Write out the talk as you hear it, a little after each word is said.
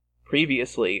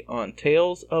Previously on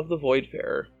Tales of the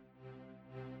Voidfarer.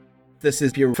 This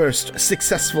is your first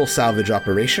successful salvage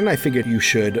operation. I figured you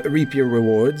should reap your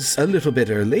rewards a little bit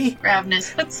early.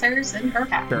 Ravnus puts hers in her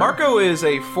pack. Marco is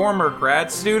a former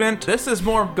grad student. This is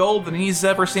more gold than he's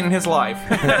ever seen in his life.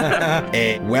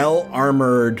 A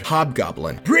well-armored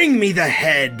hobgoblin. Bring me the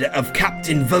head of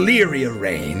Captain Valeria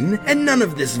Rain, and none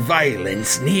of this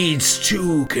violence needs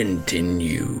to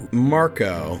continue.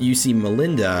 Marco, you see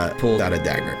Melinda pull out a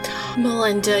dagger.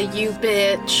 Melinda, you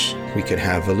bitch. We could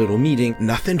have a little meeting.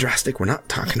 Nothing drastic. We're not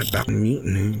talking about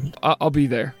mutiny. I'll be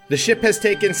there. The ship has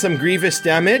taken some grievous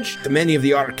damage. Many of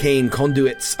the arcane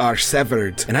conduits are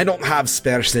severed, and I don't have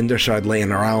spare cinder shard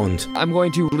laying around. I'm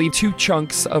going to leave 2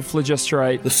 chunks of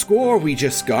phlogisterite. The score we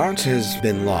just got has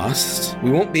been lost. We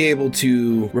won't be able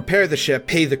to repair the ship,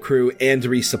 pay the crew, and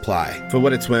resupply. For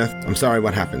what it's worth, I'm sorry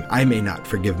what happened. I may not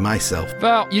forgive myself.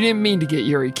 Val, you didn't mean to get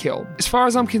Yuri killed. As far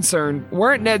as I'm concerned,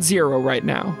 we're at net zero right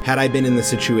now. Had I been in the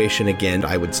situation again,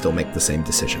 I would still make the same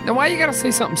decision. Now why you gotta say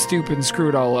something stupid and screw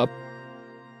it all up?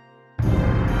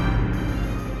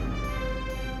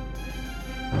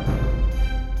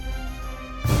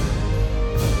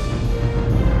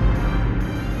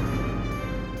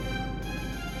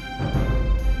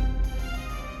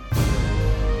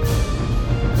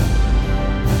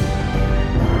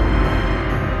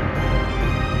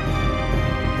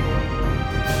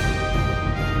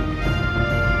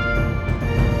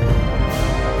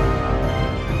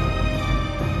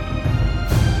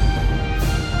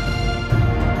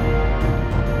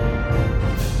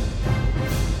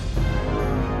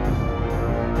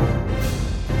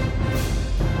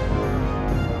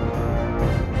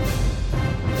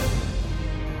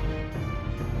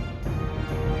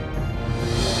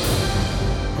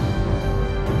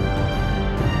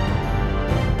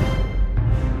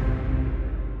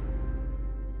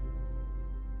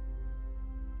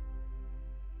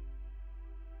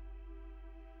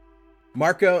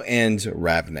 Marco and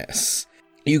Ravnus.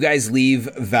 You guys leave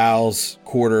Val's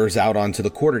quarters out onto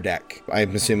the quarterdeck.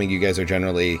 I'm assuming you guys are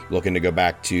generally looking to go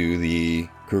back to the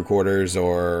crew quarters,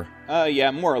 or...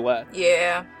 Yeah, more or less.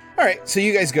 Yeah. All right, so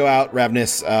you guys go out.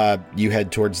 Ravnus, you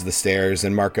head towards the stairs,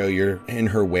 and Marco, you're in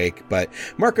her wake. But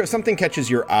Marco, something catches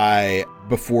your eye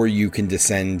before you can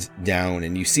descend down,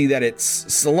 and you see that it's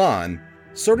Salon,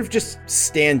 sort of just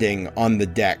standing on the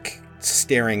deck,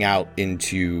 staring out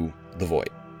into the void.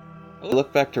 I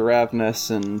look back to Ravnus,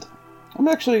 and I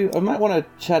might want to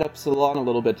chat up Salon a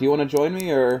little bit. Do you want to join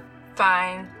me, or...?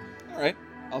 Fine. All right,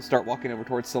 I'll start walking over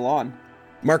towards Salon.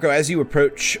 Marco, as you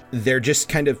approach, they're just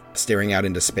kind of staring out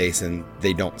into space, and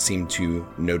they don't seem to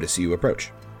notice you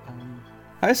approach.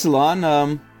 Hi,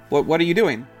 Salon. What are you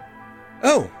doing?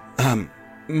 Oh,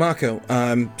 Marco,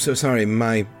 I'm so sorry,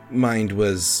 my mind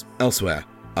was elsewhere,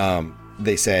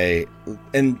 they say.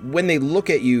 And when they look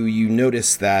at you, you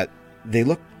notice that they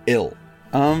look ill.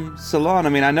 Salon,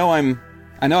 I know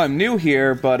I'm new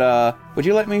here, but, would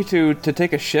you like me to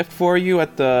take a shift for you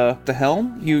at the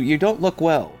helm? You don't look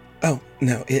well. Oh,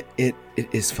 no, it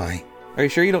is fine. Are you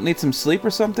sure you don't need some sleep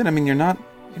or something? You're not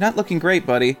looking great,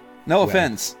 buddy. No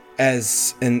offense.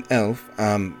 As an elf,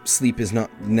 sleep is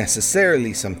not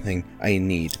necessarily something I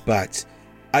need, but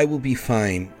I will be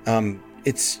fine.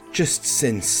 It's just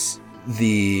since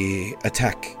the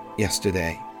attack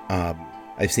yesterday,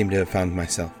 I seem to have found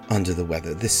myself under the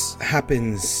weather. This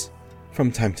happens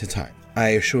from time to time. I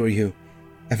assure you,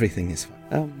 everything is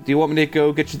fine. Do you want me to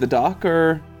go get you the doc,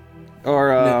 or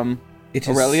no,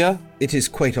 Aurelia? It is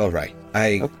quite all right.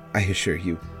 I assure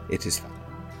you, it is fine.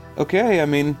 Okay,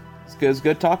 it's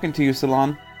good talking to you,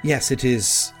 Salon. Yes, it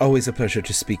is always a pleasure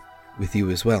to speak with you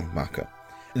as well, Marco.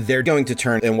 They're going to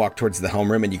turn and walk towards the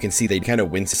helm room, and you can see they kind of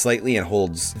wince slightly and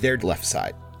holds their left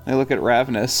side. I look at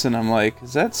Ravnus, and I'm like,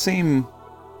 does that seem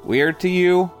weird to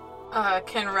you?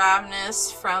 Can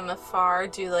Ravnus from afar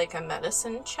do like a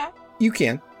medicine check? You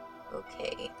can.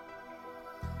 Okay.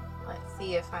 Let's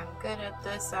see if I'm good at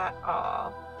this at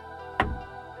all.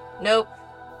 Nope.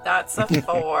 That's a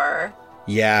 4.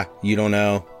 Yeah, you don't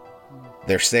know.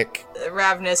 They're sick.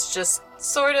 Ravnus just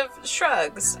sort of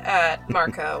shrugs at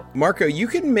Marco. Marco, you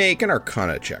can make an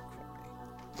Arcana check.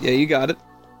 Yeah, you got it.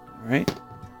 All right.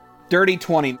 Dirty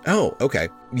 20. Oh, okay.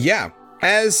 Yeah.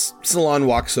 As Salon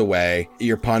walks away,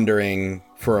 you're pondering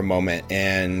for a moment,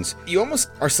 and you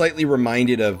almost are slightly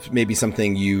reminded of maybe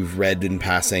something you've read in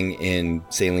passing in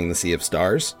Sailing the Sea of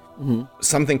Stars. Mm-hmm.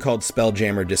 Something called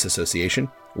Spelljammer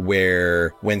Disassociation,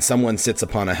 where when someone sits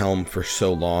upon a helm for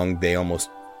so long, they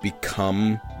almost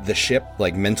become the ship,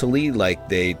 like mentally, like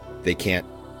they can't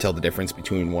tell the difference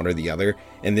between one or the other.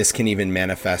 And this can even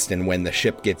manifest, and when the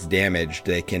ship gets damaged,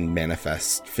 they can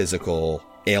manifest physical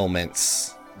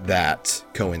ailments that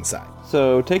coincide.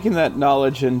 So, taking that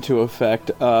knowledge into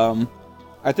effect,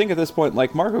 I think at this point,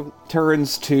 like, Marco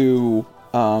turns to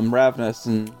Ravnus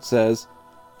and says,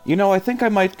 "You know, I think I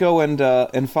might go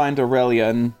and find Aurelia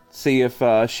and see if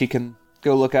she can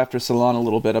go look after Salon a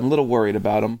little bit. I'm a little worried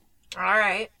about him." All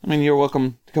right. I mean, you're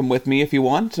welcome to come with me if you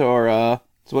want, or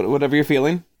whatever you're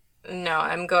feeling. No,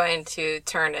 I'm going to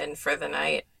turn in for the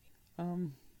night.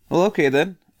 Well, okay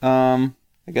then. I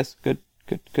guess good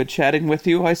chatting with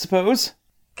you, I suppose.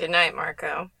 Good night,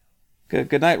 Marco.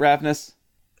 Good night, Ravnus.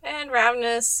 And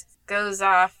Ravnus goes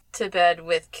off to bed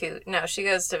with Coot. No, she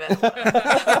goes to bed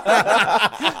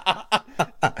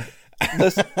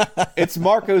alone. It's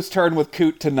Marco's turn with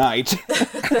Coot tonight.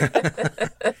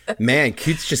 Man,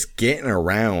 Coot's just getting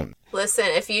around. Listen,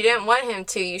 if you didn't want him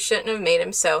to, you shouldn't have made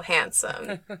him so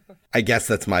handsome. I guess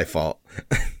that's my fault.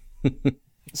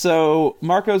 So,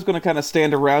 Marco's going to kind of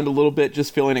stand around a little bit,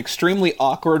 just feeling extremely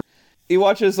awkward. He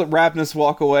watches Ravnus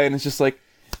walk away, and it's just like,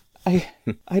 I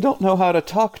don't know how to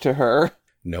talk to her.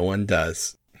 No one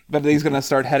does. But he's going to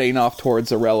start heading off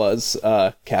towards Aurella's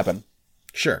cabin.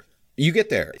 Sure. You get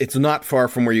there. It's not far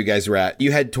from where you guys are at.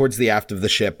 You head towards the aft of the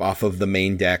ship, off of the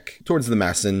main deck, towards the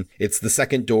mess, it's the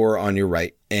second door on your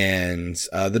right, and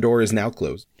the door is now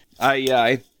closed.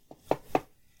 I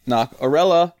knock.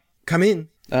 Aurella. Come in.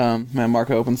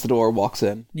 Marco opens the door, walks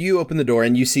in. You open the door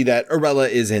and you see that Aurella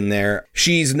is in there.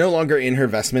 She's no longer in her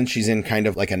vestments. She's in kind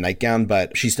of like a nightgown,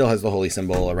 but she still has the holy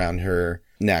symbol around her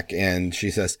neck. And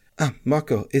she says,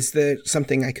 Marco, is there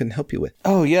something I can help you with?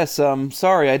 Oh, yes.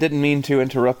 Sorry, I didn't mean to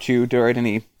interrupt you during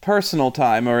any personal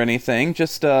time or anything.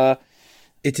 Just,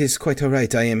 It is quite all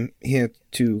right. I am here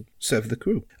to serve the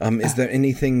crew. Is there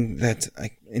anything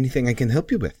I can help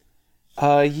you with?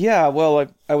 Yeah, well,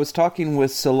 I was talking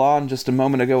with Salon just a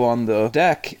moment ago on the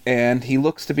deck, and he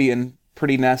looks to be in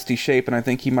pretty nasty shape, and I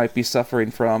think he might be suffering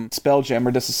from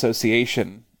spelljammer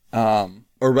disassociation.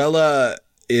 Aurella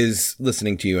is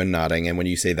listening to you and nodding, and when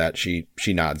you say that, she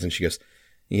nods, and she goes,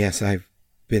 yes, I've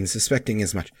been suspecting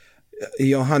as much.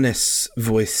 Johannes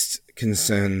voiced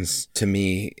concerns to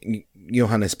me,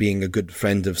 Johannes being a good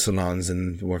friend of Salon's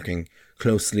and working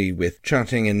closely with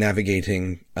charting and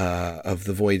navigating of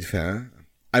the Voidfarer.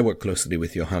 I work closely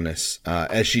with Johannes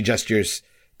as she gestures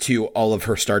to all of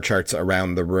her star charts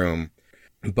around the room.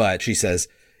 But she says,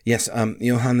 yes,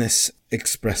 Johannes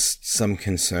expressed some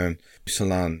concern.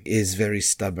 Salon is very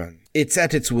stubborn. It's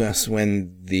at its worst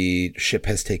when the ship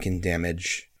has taken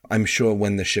damage. I'm sure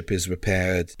when the ship is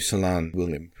repaired, Salon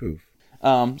will improve.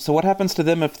 So what happens to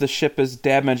them if the ship is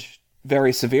damaged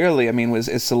very severely? I mean,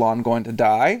 is Salon going to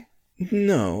die?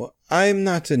 No, I'm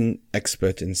not an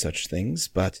expert in such things,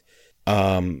 but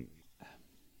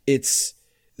it's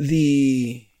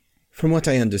from what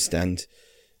I understand,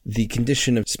 the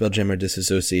condition of spelljammer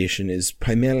disassociation is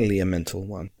primarily a mental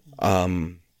one.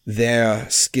 Their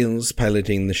skills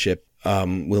piloting the ship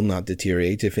will not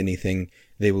deteriorate. If anything,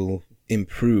 they will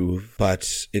improve,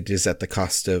 but it is at the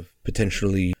cost of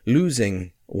potentially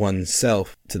losing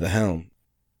oneself to the helm.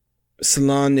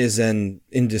 Salon is an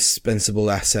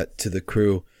indispensable asset to the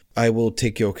crew. I will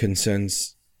take your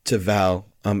concerns to Val,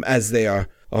 as they are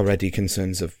already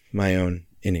concerns of my own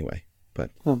anyway.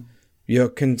 But your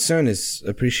concern is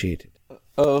appreciated.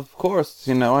 Of course,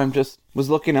 I'm just was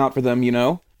looking out for them,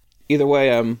 Either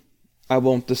way, I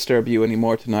won't disturb you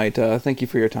anymore tonight. Thank you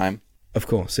for your time. Of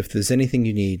course, if there's anything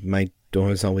you need, my door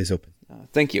is always open.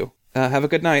 Thank you. Have a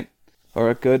good night.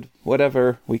 Or a good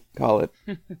whatever we call it.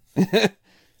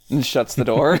 And shuts the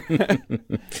door.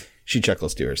 She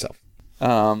chuckles to herself.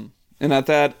 And at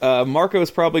that, Marco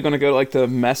is probably going to go to, the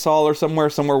mess hall or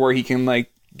somewhere where he can,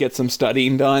 get some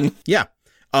studying done. Yeah.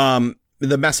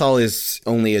 The mess hall is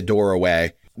only a door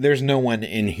away. There's no one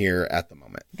in here at the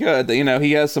moment. Good.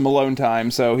 He has some alone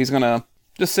time, so he's going to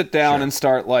just sit down and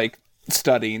start,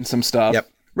 studying some stuff. Yep.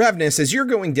 Ravnus, as you're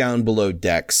going down below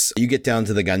decks, you get down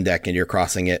to the gun deck and you're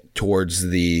crossing it towards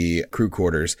the crew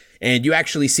quarters, and you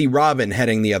actually see Robin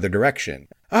heading the other direction.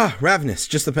 Ah, Ravnus,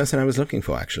 just the person I was looking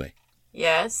for, actually.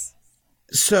 Yes?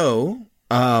 So,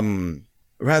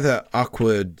 rather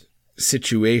awkward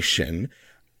situation.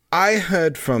 I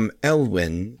heard from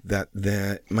Elwyn that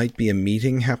there might be a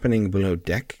meeting happening below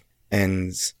deck,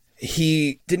 and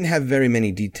he didn't have very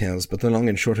many details, but the long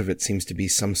and short of it seems to be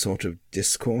some sort of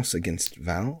discourse against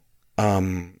Val.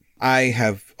 I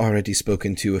have already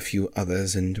spoken to a few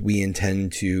others, and we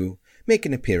intend to make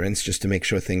an appearance just to make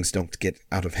sure things don't get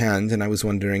out of hand, and I was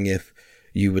wondering if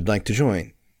you would like to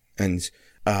join. And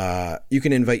you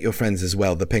can invite your friends as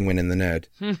well, the Penguin and the Nerd.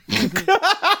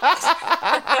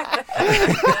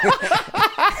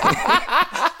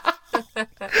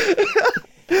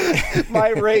 My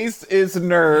race is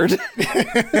nerd.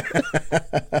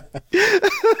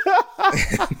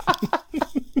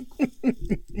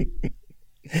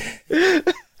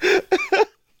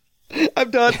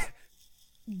 I'm done.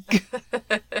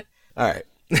 All right.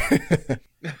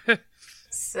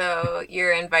 So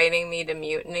you're inviting me to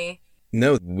mutiny?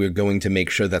 No, we're going to make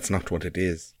sure that's not what it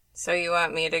is. So you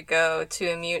want me to go to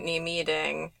a mutiny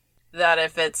meeting that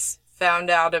if it's found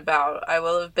out about, I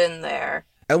will have been there.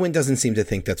 Elwyn doesn't seem to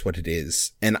think that's what it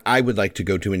is, and I would like to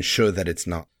go to ensure that it's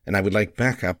not. And I would like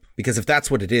backup, because if that's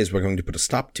what it is, we're going to put a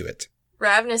stop to it.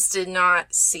 Ravnus did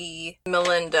not see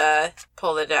Melinda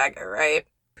pull the dagger, right?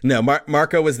 No,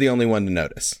 Marco was the only one to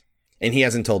notice, and he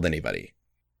hasn't told anybody.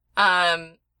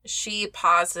 She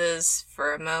pauses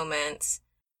for a moment.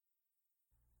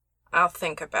 I'll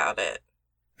think about it.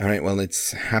 All right, well,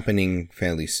 it's happening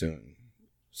fairly soon.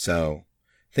 So,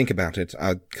 think about it.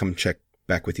 I'll come check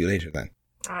back with you later then.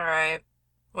 All right.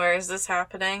 Where is this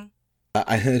happening?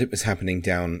 I heard it was happening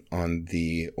down on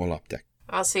the Orlop deck.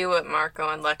 I'll see what Marco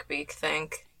and Luckbeak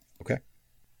think. Okay.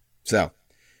 So,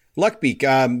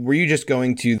 Luckbeak, were you just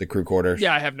going to the crew quarters?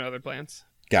 Yeah, I have no other plans.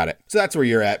 Got it. So that's where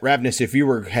you're at. Ravnus, if you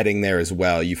were heading there as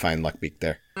well, you find Luckbeak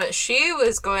there. She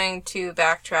was going to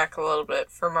backtrack a little bit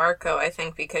for Marco, I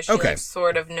think, because she Okay.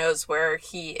 sort of knows where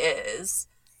he is.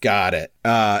 Got it.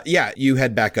 Yeah, you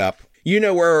head back up. You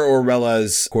know where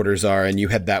Aurella's quarters are, and you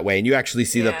head that way, and you actually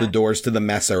see that the doors to the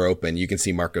mess are open. You can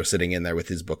see Marco sitting in there with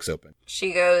his books open.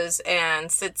 She goes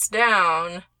and sits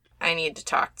down. I need to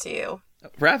talk to you.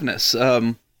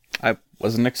 Ravnus, I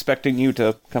wasn't expecting you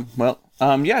to come. Well,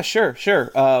 yeah, sure.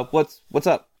 What's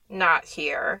up? Not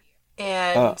here.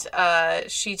 And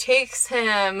she takes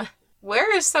him.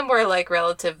 Where is somewhere like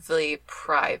relatively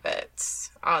private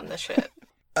on the ship?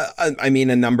 I mean,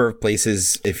 a number of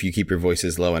places, if you keep your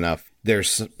voices low enough.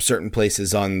 There's certain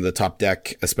places on the top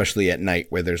deck, especially at night,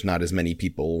 where there's not as many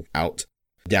people out.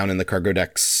 Down in the cargo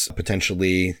decks,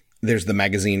 potentially. There's the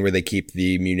magazine where they keep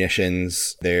the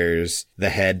munitions. There's the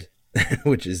head,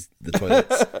 which is the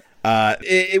toilets.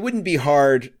 It wouldn't be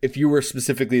hard if you were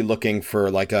specifically looking for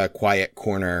like a quiet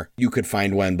corner. You could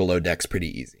find one below decks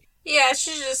pretty easy. Yeah,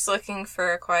 she's just looking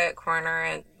for a quiet corner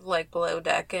and like below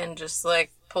deck and just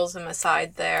like pulls him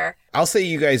aside there. I'll say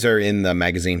you guys are in the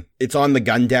magazine. It's on the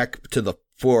gun deck to the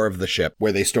floor of the ship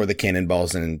where they store the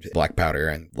cannonballs and black powder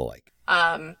and the like.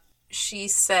 She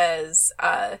says,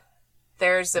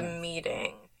 there's a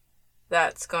meeting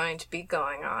that's going to be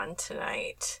going on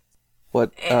tonight.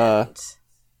 What? And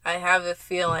I have a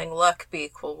feeling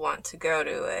Luckbeak will want to go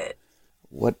to it.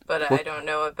 What? But I don't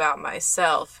know about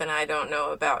myself, and I don't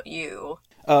know about you.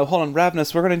 Hold on,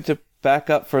 Ravnus, we're going to back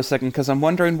up for a second, because I'm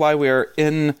wondering why we're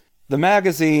in the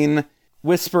magazine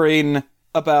whispering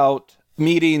about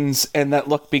meetings and that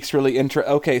Luckbeak's really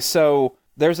Okay, so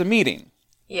there's a meeting.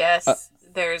 Yes,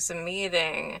 there's a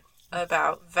meeting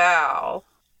about Val.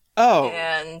 Oh.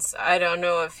 And I don't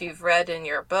know if you've read in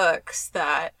your books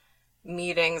that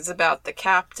meetings about the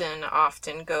captain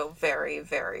often go very,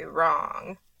 very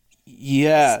wrong.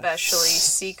 Yes. Especially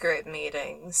secret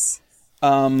meetings.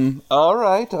 All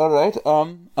right.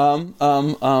 Well,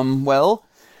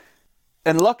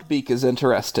 and Luckbeak is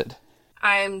interested.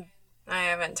 I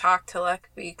haven't talked to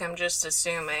Luckbeak, I'm just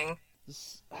assuming.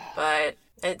 But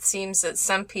it seems that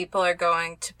some people are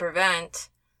going to prevent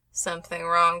something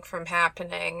wrong from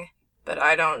happening, but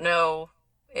I don't know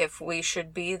if we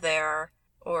should be there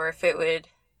or if it would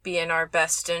be in our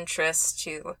best interest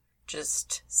to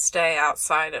just stay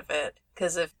outside of it.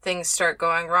 Because if things start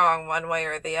going wrong one way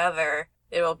or the other,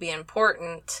 it will be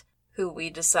important who we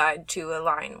decide to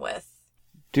align with.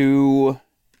 Do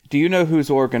you know who's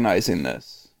organizing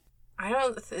this? I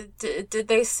don't... did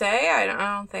they say? I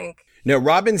don't think... No,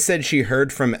 Robin said she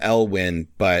heard from Elwyn,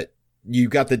 but you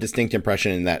got the distinct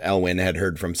impression that Elwyn had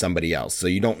heard from somebody else, so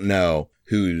you don't know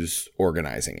who's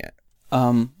organizing it.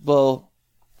 Well,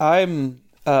 I'm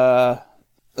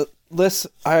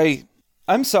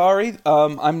sorry.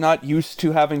 I'm not used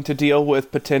to having to deal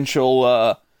with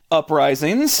potential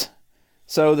uprisings,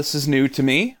 so this is new to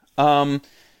me.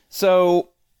 So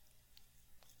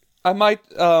I might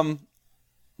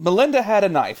Melinda had a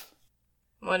knife.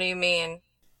 What do you mean?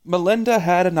 Melinda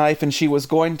had a knife and she was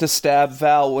going to stab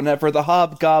Val whenever the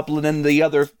hobgoblin and the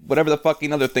other, whatever the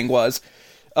fucking other thing was,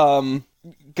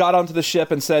 got onto the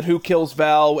ship and said, "Who kills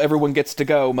Val? Everyone gets to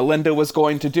go." Melinda was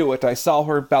going to do it. I saw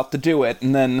her about to do it,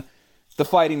 and then the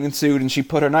fighting ensued and she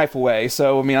put her knife away.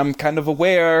 So, I mean, I'm kind of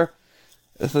aware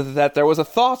that there was a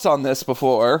thought on this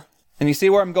before. And you see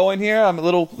where I'm going here? I'm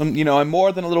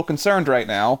more than a little concerned right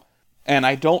now. And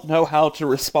I don't know how to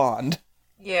respond.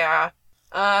 Yeah.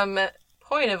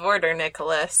 Point of order,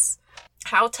 Nicholas.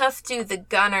 How tough do the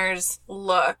gunners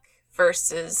look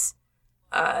versus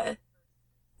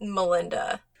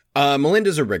Melinda?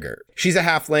 Melinda's a rigger. She's a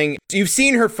halfling. You've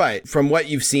seen her fight. From what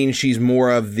you've seen, she's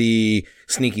more of the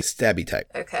sneaky, stabby type.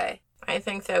 Okay. I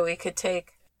think that we could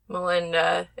take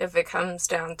Melinda if it comes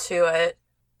down to it.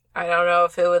 I don't know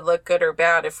if it would look good or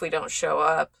bad if we don't show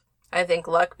up. I think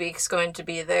Luckbeak's going to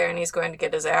be there and he's going to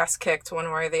get his ass kicked one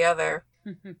way or the other.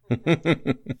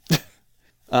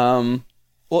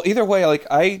 Well, either way, like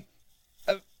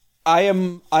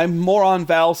I'm more on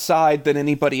Val's side than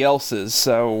anybody else's,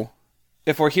 so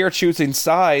if we're here choosing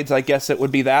sides, I guess it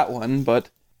would be that one, but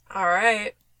all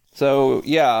right. So,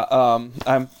 yeah,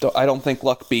 I don't think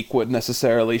Luckbeak would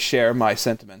necessarily share my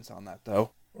sentiments on that,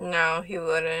 though. No, he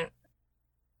wouldn't.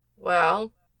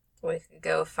 Well, we could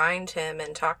go find him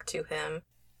and talk to him.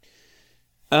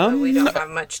 But we don't have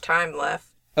much time left.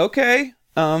 Okay.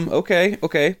 Okay.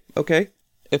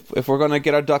 If we're gonna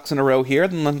get our ducks in a row here,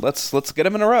 then let's get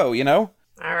them in a row, you know?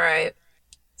 All right.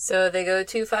 So they go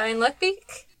to find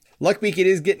Luckbeak? Luckbeak, it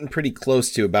is getting pretty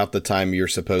close to about the time you're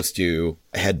supposed to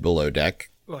head below deck.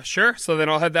 Well, sure. So then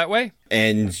I'll head that way.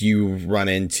 And you run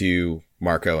into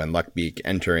Marco and Luckbeak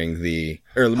entering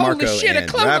Marco Holy shit, and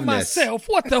I cloned Ravnus. myself.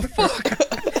 What the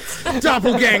fuck?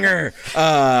 Doppelganger!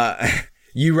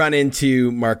 You run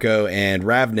into Marco and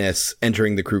Ravnus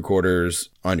entering the crew quarters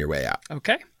on your way out.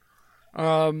 Okay.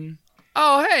 Oh,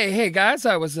 hey guys.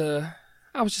 I was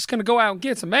just gonna go out and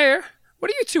get some air.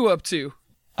 What are you two up to?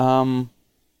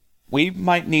 We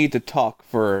might need to talk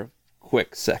for a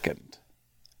quick second.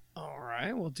 All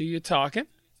right. Well, do you talking?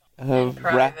 In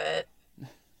private.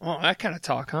 Oh, that kind of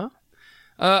talk, huh?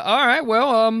 All right.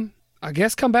 Well, I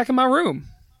guess come back in my room.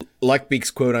 Luckbeak's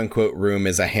quote-unquote room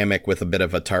is a hammock with a bit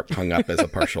of a tarp hung up as a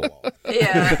partial wall.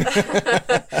 Yeah.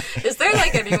 Is there,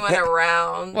 like, anyone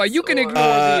around? Well, you can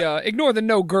ignore the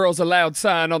no girls allowed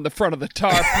sign on the front of the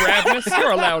tarp, Ravnus.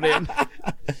 You're allowed in.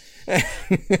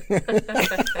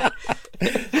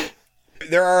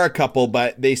 There are a couple,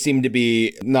 but they seem to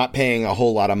be not paying a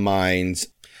whole lot of mind.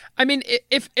 I mean,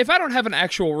 if I don't have an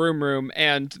actual room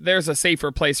and there's a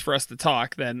safer place for us to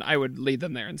talk, then I would lead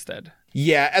them there instead.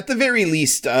 Yeah, at the very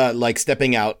least, like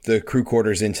stepping out the crew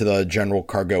quarters into the general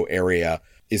cargo area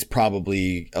is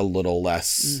probably a little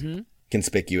less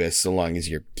conspicuous, so long as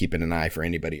you're keeping an eye for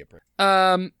anybody.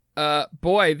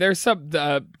 Boy, there's some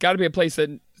got to be a place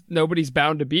that nobody's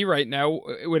bound to be right now.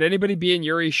 Would anybody be in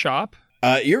Yuri's shop?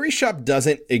 Yuri's shop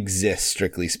doesn't exist,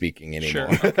 strictly speaking,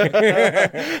 anymore.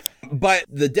 Sure. But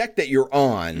the deck that you're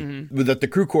on, that the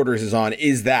crew quarters is on,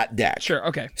 is that deck. Sure,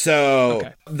 okay.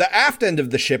 So the aft end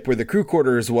of the ship where the crew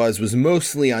quarters was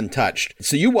mostly untouched.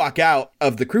 So you walk out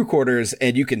of the crew quarters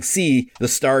and you can see the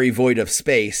starry void of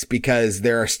space because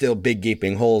there are still big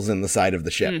gaping holes in the side of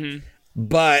the ship.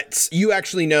 But you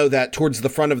actually know that towards the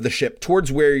front of the ship,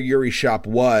 towards where Yuri's shop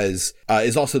was,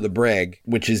 is also the brig,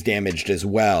 which is damaged as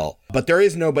well. But there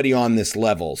is nobody on this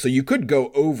level. So you could go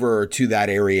over to that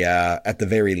area at the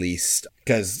very least,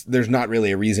 because there's not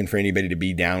really a reason for anybody to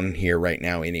be down here right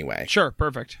now anyway. Sure,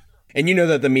 perfect. And you know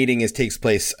that the meeting takes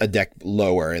place a deck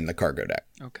lower in the cargo deck.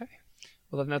 Okay.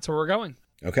 Well, then that's where we're going.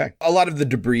 Okay. A lot of the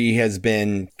debris has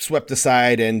been swept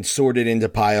aside and sorted into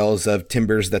piles of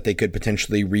timbers that they could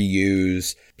potentially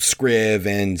reuse. Scriv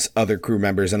and other crew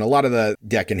members and a lot of the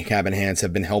deck and cabin hands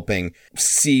have been helping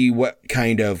see what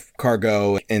kind of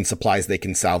cargo and supplies they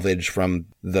can salvage from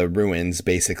the ruins,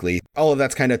 basically. All of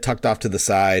that's kind of tucked off to the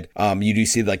side. You do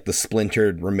see like the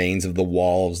splintered remains of the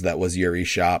walls that was Yuri's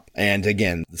shop. And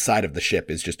again, the side of the ship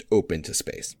is just open to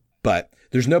space. But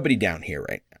there's nobody down here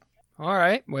right now. All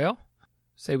right. Well,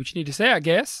 say what you need to say, I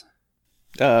guess.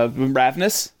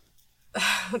 Ravnus?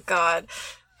 Oh, God.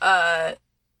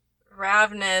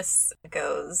 Ravnus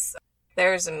goes,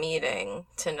 there's a meeting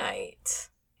tonight,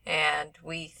 and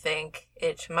we think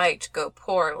it might go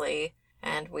poorly,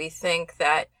 and we think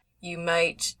that you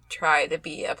might try to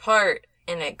be a part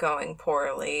in it going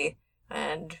poorly,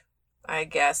 and I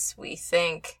guess we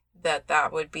think that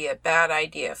that would be a bad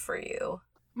idea for you.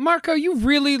 Marco, you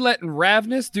really letting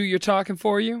Ravnus do your talking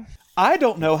for you? I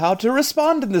don't know how to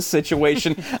respond in this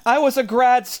situation. I was a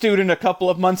grad student a couple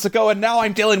of months ago, and now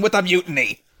I'm dealing with a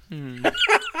mutiny.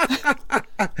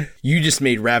 You just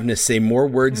made Ravnus say more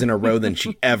words in a row than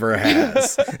she ever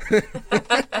has.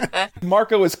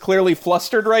 Marco is clearly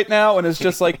flustered right now and is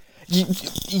just like,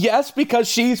 yes, because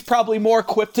she's probably more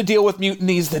equipped to deal with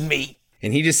mutinies than me.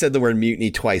 And he just said the word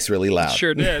mutiny twice really loud.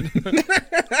 Sure did.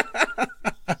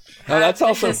 Oh, that's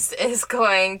also is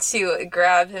going to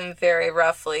grab him very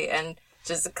roughly and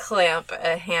just clamp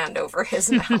a hand over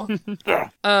his mouth.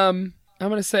 I'm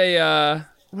gonna say, well,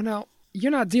 now,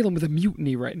 you're not dealing with a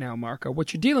mutiny right now, Marco.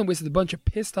 What you're dealing with is a bunch of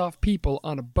pissed off people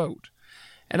on a boat.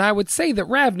 And I would say that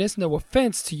Ravnus, no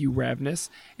offense to you, Ravnus,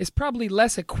 is probably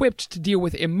less equipped to deal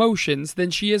with emotions than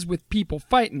she is with people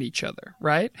fighting each other,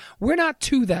 right? We're not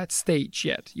to that stage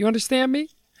yet. You understand me?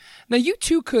 Now, you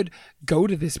two could go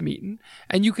to this meeting,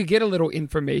 and you could get a little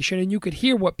information, and you could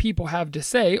hear what people have to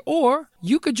say, or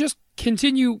you could just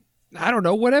continue, I don't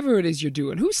know, whatever it is you're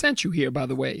doing. Who sent you here, by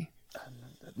the way?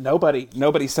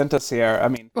 Nobody sent us here. I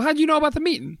mean, Well, how'd you know about the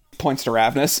meeting? points to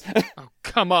Ravnus. Oh,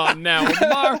 come on now,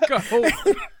 Marco.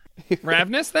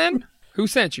 Ravnus, then? Who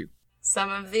sent you?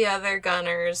 Some of the other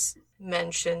gunners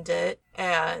mentioned it,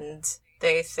 and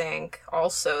they think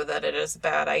also that it is a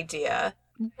bad idea.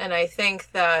 And I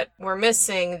think that we're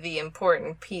missing the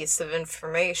important piece of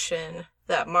information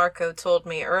that Marco told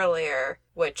me earlier,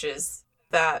 which is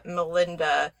that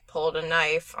Melinda pulled a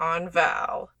knife on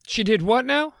Val. She did what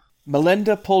now?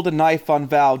 Melinda pulled a knife on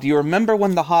Val. Do you remember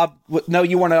when the Hob... No,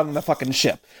 you weren't on the fucking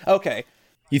ship. Okay.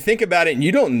 You think about it, and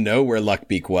you don't know where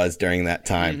Luckbeak was during that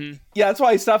time. Mm-hmm. Yeah, that's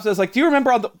why he stops us. Like, do you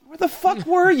remember on the... Where the fuck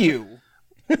were you?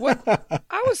 What?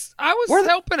 I was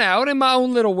helping out in my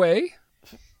own little way.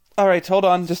 All right, hold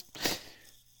on. Just...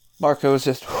 Marco is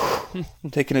just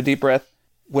taking a deep breath.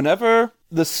 Whenever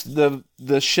the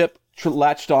ship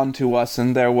latched onto us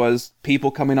and there was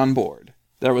people coming on board,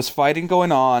 there was fighting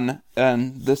going on,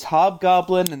 and this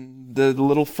hobgoblin and the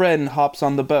little friend hops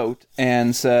on the boat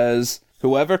and says,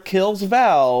 whoever kills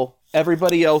Val,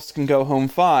 everybody else can go home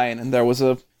fine. And there was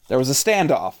a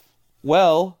standoff.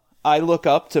 Well, I look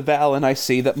up to Val and I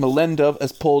see that Melinda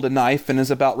has pulled a knife and is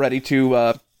about ready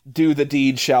to do the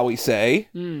deed, shall we say.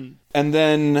 And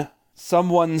then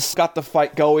someone's got the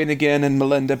fight going again and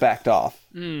Melinda backed off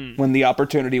when the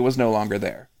opportunity was no longer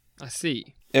there. I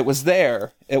see. It was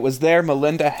there.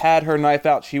 Melinda had her knife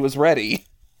out. She was ready.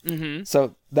 Mm-hmm.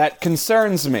 So that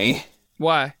concerns me.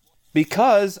 Why?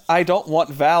 Because I don't want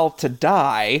Val to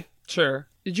die. Sure.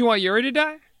 Did you want Yuri to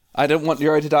die? I didn't want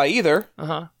Yuri to die either.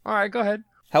 Uh-huh. All right, go ahead.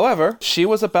 However, she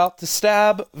was about to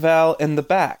stab Val in the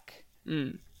back,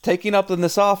 taking up in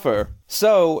this offer.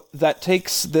 So that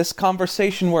takes this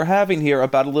conversation we're having here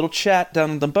about a little chat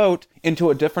down in the boat into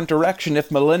a different direction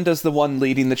if Melinda's the one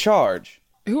leading the charge.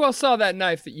 Who else saw that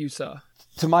knife that you saw?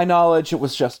 To my knowledge, it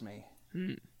was just me.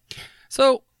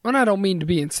 So, and I don't mean to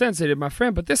be insensitive, my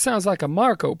friend, but this sounds like a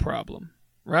Marco problem,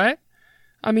 right?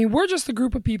 I mean, we're just a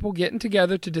group of people getting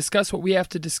together to discuss what we have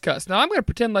to discuss. Now, I'm going to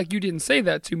pretend like you didn't say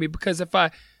that to me, because if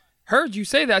I heard you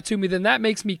say that to me, then that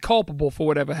makes me culpable for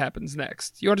whatever happens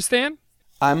next. You understand?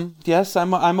 I'm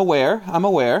aware. I'm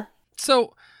aware.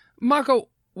 So, Marco,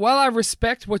 while I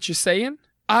respect what you're saying,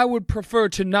 I would prefer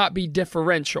to not be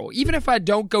differential. Even if I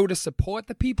don't go to support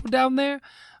the people down there,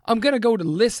 I'm going to go to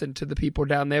listen to the people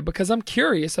down there because I'm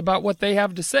curious about what they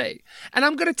have to say. And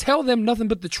I'm going to tell them nothing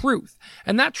but the truth.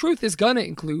 And that truth is going to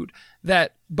include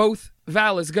that both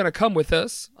Val is going to come with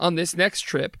us on this next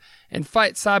trip and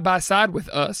fight side by side with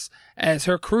us as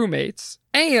her crewmates,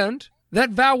 and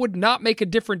that Val would not make a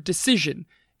different decision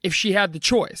if she had the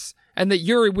choice, and that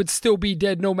Yuri would still be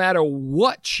dead no matter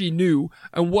what she knew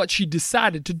and what she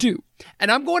decided to do.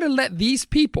 And I'm going to let these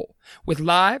people, with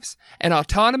lives and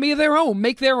autonomy of their own,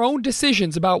 make their own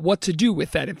decisions about what to do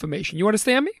with that information. You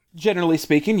understand me? Generally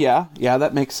speaking, yeah. Yeah,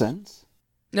 that makes sense.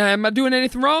 Now, am I doing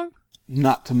anything wrong?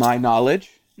 Not to my knowledge.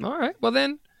 All right, well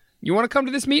then, you want to come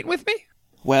to this meeting with me?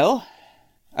 Well,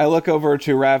 I look over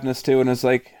to Ravnus too and is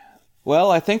like,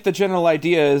 well, I think the general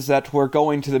idea is that we're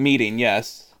going to the meeting,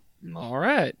 yes. All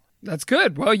right. That's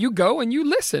good. Well, you go and you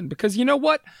listen, because you know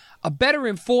what? A better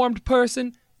informed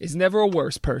person is never a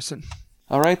worse person.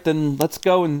 All right, then let's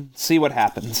go and see what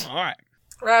happens. All right.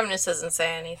 Ravnus doesn't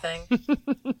say anything.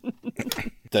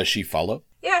 Does she follow?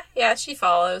 Yeah, she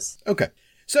follows. Okay.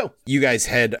 So you guys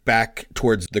head back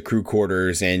towards the crew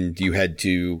quarters and you head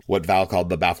to what Val called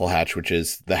the baffle hatch, which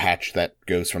is the hatch that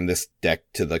goes from this deck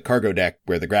to the cargo deck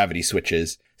where the gravity switch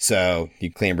is. So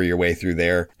you clamber your way through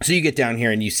there. So you get down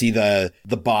here and you see the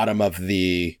bottom of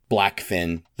the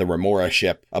Blackfin, the Remora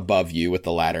ship, above you with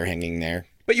the ladder hanging there.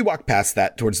 But you walk past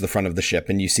that towards the front of the ship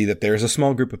and you see that there's a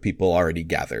small group of people already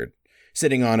gathered,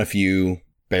 sitting on a few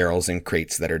barrels and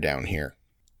crates that are down here.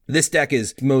 This deck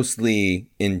is mostly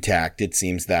intact. It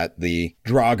seems that the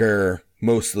Draugr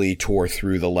mostly tore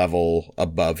through the level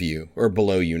above you, or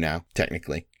below you now,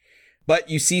 technically. But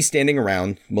you see standing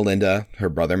around Melinda, her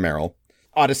brother Merrill,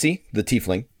 Odyssey, the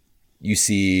tiefling. You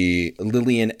see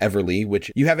Lillian Everly,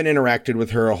 which you haven't interacted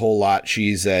with her a whole lot.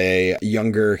 She's a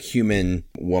younger human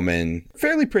woman,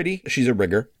 fairly pretty. She's a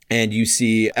rigger. And you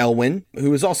see Elwyn,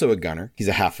 who is also a gunner. He's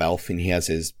a half-elf, and he has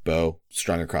his bow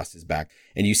strung across his back.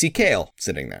 And you see Kale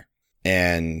sitting there.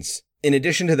 And In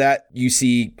addition to that, you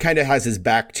see kind of has his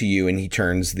back to you and he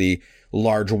turns the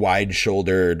large,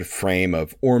 wide-shouldered frame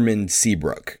of Ormond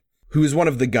Seabrook, who is one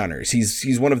of the gunners.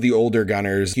 He's one of the older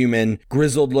gunners, human,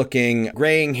 grizzled-looking,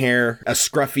 graying hair, a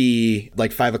scruffy,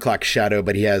 like 5 o'clock shadow,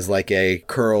 but he has like a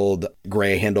curled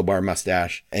gray handlebar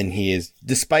mustache. And he is,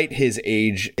 despite his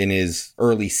age in his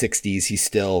early 60s, he's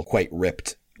still quite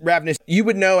ripped. Ravnus, you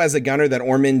would know as a gunner that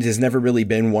Ormond has never really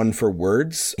been one for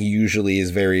words. He usually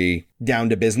is very down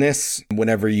to business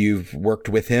whenever you've worked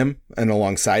with him and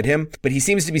alongside him. But he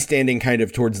seems to be standing kind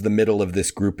of towards the middle of this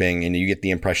grouping, and you get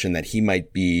the impression that he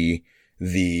might be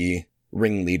the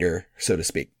ringleader, so to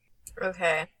speak.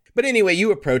 Okay. But anyway,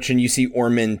 you approach and you see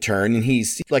Ormond turn, and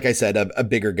he's, like I said, a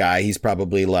bigger guy. He's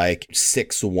probably like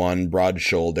 6'1",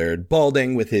 broad-shouldered,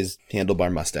 balding with his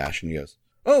handlebar mustache, and he goes,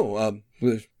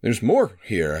 there's more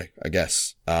here, I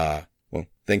guess. Well,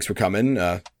 thanks for coming.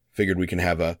 Figured we can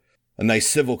have a nice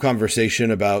civil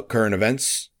conversation about current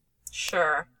events.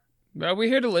 Sure. Well, we're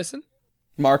here to listen.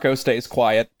 Marco stays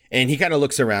quiet. And he kind of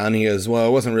looks around and he goes, well, I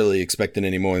wasn't really expecting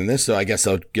any more than this, so I guess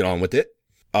I'll get on with it.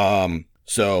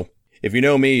 So if you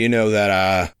know me, you know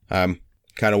that I'm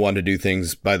kind of one to do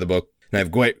things by the book. And I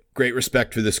have great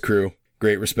respect for this crew,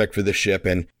 great respect for this ship,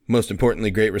 and most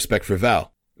importantly, great respect for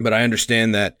Val. But I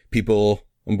understand that people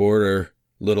on board are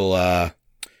little,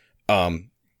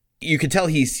 you could tell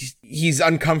he's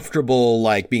uncomfortable,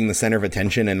 like being the center of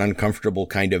attention and uncomfortable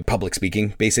kind of public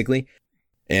speaking, basically.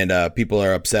 And, people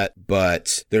are upset,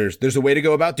 but there's a way to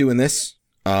go about doing this.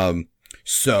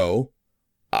 So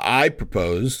I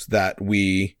propose that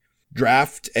we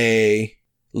draft a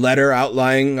letter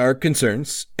outlining our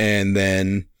concerns and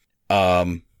then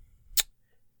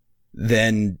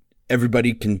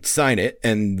everybody can sign it,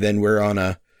 and then we're on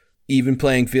a even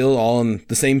playing field, all on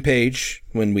the same page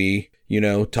when we,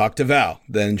 talk to Val.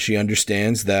 Then she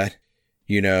understands that,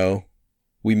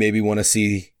 we maybe want to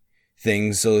see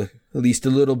things at least a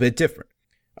little bit different.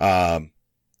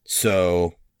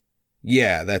 So,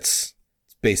 yeah, that's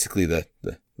basically the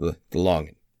long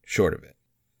and short of it.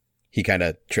 He kind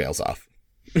of trails off.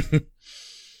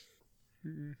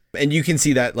 And you can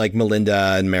see that, like,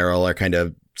 Melinda and Meryl are kind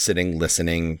of sitting,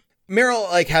 listening.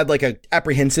 Meryl, had a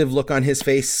apprehensive look on his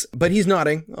face, but he's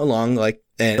nodding along, and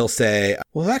he'll say,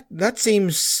 well, that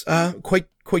seems, quite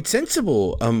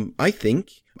sensible. I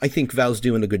think Val's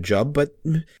doing a good job, but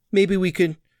maybe we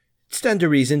could stand to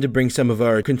reason to bring some of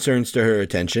our concerns to her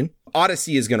attention.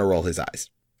 Odyssey is going to roll his eyes.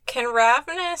 Can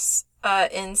Ravnus,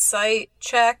 insight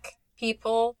check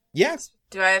people? Yes.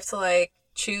 Do I have to,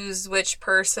 choose which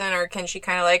person, or can she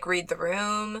kind of, read the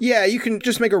room? Yeah, you can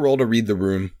just make a roll to read the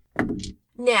room.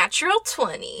 Natural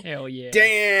 20. Hell yeah.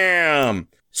 Damn.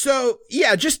 So,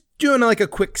 yeah, just doing a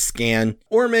quick scan.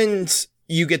 Ormond,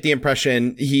 you get the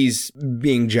impression he's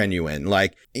being genuine.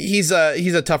 He's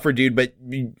a tougher dude, but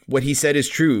what he said is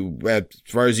true. As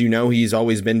far as you know, he's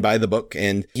always been by the book,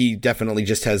 and he definitely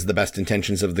just has the best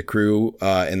intentions of the crew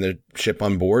and the ship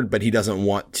on board, but he doesn't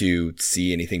want to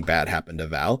see anything bad happen to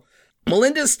Val.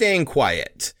 Melinda's staying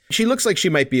quiet. She looks like she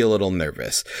might be a little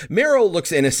nervous. Meryl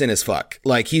looks innocent as fuck.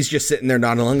 He's just sitting there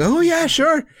nodding along. Oh, yeah,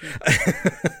 sure.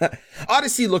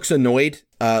 Odyssey looks annoyed.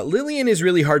 Lillian is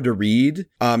really hard to read.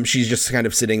 She's just kind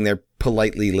of sitting there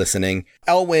politely listening.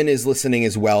 Elwyn is listening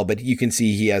as well, but you can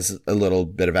see he has a little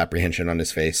bit of apprehension on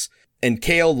his face. And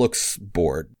Kale looks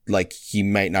bored, like he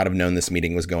might not have known this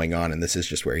meeting was going on, and this is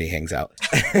just where he hangs out.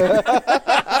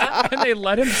 And they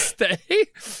let him stay?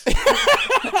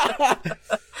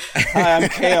 Hi, I'm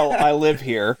Kale. I live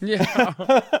here. Yeah.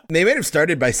 They might have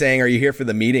started by saying, are you here for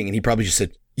the meeting? And he probably just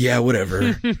said, yeah,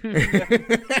 whatever.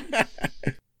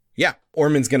 Yeah,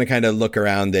 Ormond's going to kind of look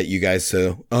around at you guys.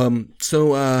 So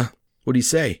what do you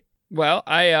say? Well,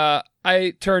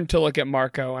 I turn to look at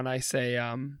Marco and I say,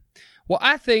 well,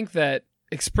 I think that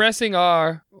expressing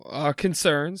our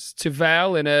concerns to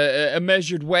Val in a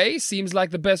measured way seems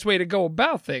like the best way to go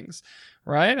about things,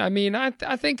 right? I mean, I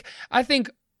think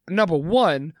number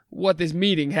one, what this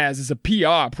meeting has is a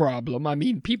PR problem. I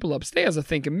mean, people upstairs are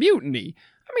thinking mutiny.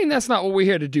 I mean, that's not what we're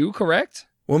here to do, correct?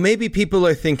 Well, maybe people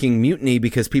are thinking mutiny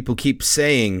because people keep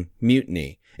saying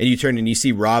mutiny. And you turn and you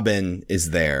see Robin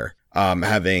is there.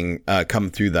 Having come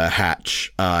through the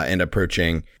hatch and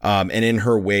approaching. And in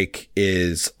her wake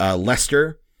is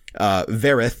Lester,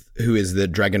 Verith, who is the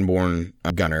Dragonborn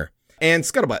gunner, and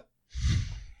Scuttlebutt.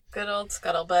 Good old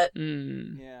Scuttlebutt.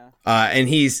 Yeah. And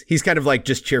he's kind of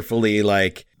just cheerfully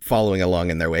following along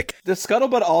in their wake. Does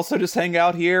Scuttlebutt also just hang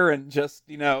out here and just,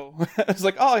 it's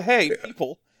like, oh, hey,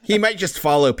 people. He might just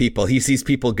follow people. He sees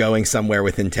people going somewhere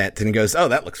with intent and goes, oh,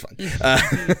 that looks fun.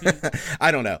 I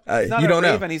don't know. He's not you don't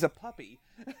Raven, know. he's a puppy.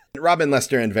 Robin,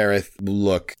 Lester, and Vareth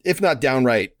look, if not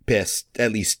downright pissed,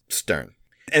 at least stern.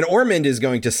 And Ormond is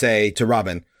going to say to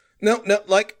Robin, no,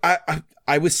 like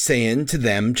I was saying to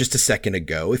them just a second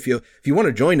ago, if you want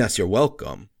to join us, you're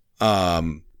welcome.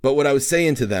 But what I was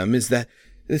saying to them is that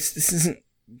this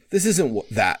isn't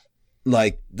that.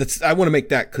 Like, I want to make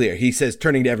that clear. He says,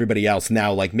 turning to everybody else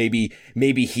now, like maybe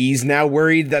he's now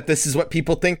worried that this is what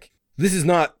people think. This is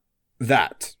not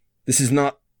that. This is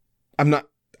not, I'm not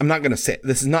going to say it.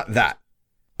 This is not that.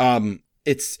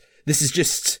 This is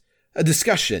just a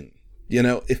discussion. You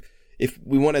know, if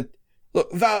we want to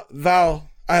look, Val,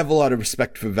 I have a lot of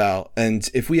respect for Val. And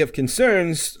if we have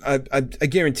concerns, I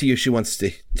guarantee you she wants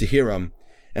to hear them.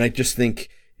 And I just think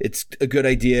it's a good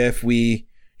idea if we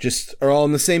just are all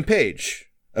on the same page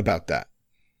about that.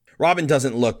 Robin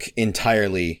doesn't look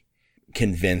entirely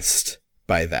convinced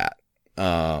by that.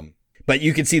 But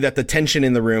you can see that the tension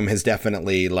in the room has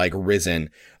definitely like risen.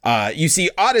 You see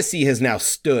Odyssey has now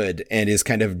stood and is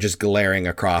kind of just glaring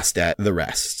across at the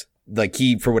rest. Like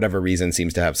he, for whatever reason,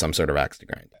 seems to have some sort of axe to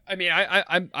grind. I mean,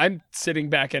 I'm sitting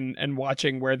back and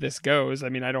watching where this goes. I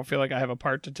mean, I don't feel like I have a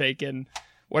part to take in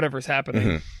whatever's happening.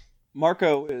 Mm-hmm.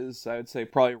 Marco is, I would say,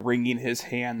 probably wringing his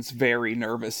hands very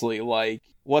nervously, like,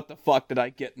 what the fuck did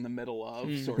I get in the middle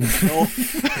of, sort of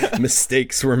deal.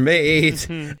 Mistakes were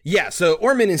made. Yeah, so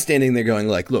Ormond is standing there going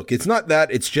like, look, it's not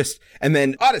that, it's just... And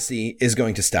then Odyssey is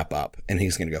going to step up, and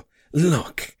he's going to go,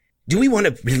 look, do we want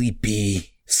to really be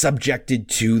subjected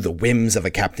to the whims of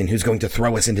a captain who's going to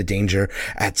throw us into danger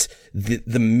at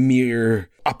the mere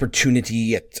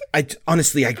opportunity?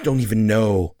 Honestly, I don't even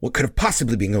know what could have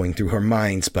possibly been going through her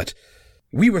minds, but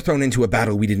we were thrown into a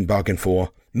battle we didn't bargain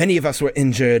for. Many of us were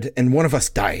injured, and one of us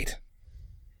died.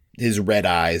 His red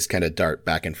eyes kind of dart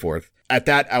back and forth. At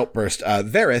that outburst,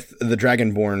 Vareth, the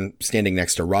Dragonborn standing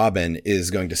next to Robin,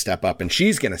 is going to step up, and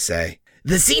she's going to say,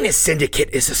 the Zenith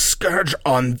Syndicate is a scourge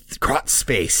on Krot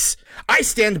space. I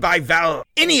stand by Val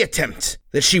any attempt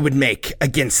that she would make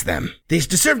against them. They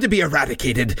deserve to be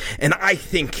eradicated, and I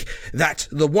think that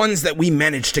the ones that we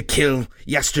managed to kill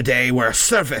yesterday were a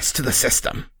service to the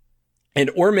system. And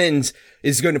Ormond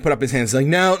is going to put up his hands like,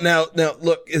 no,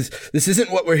 look, this isn't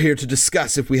what we're here to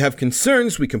discuss. If we have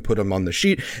concerns, we can put them on the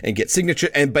sheet and get signature.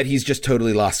 But he's just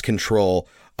totally lost control.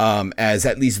 As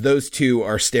at least those two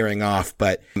are staring off,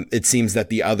 but it seems that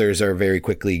the others are very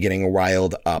quickly getting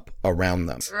riled up around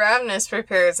them. Ravenous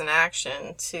prepares an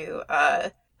action to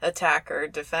attack or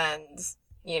defend,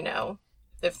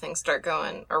 if things start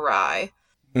going awry.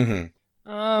 Mm-hmm.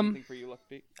 For you,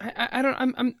 Luckbeak.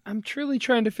 I'm truly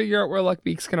trying to figure out where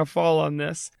Luckbeak's gonna fall on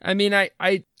this. I mean, I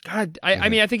mean,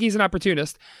 I think he's an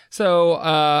opportunist. So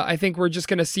I think we're just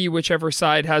gonna see whichever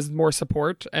side has more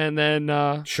support, and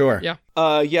then sure.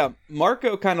 Yeah.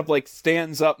 Marco kind of like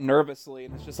stands up nervously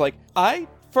and it's just like,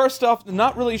 first off,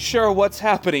 not really sure what's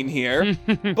happening here,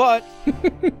 but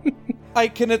I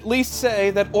can at least say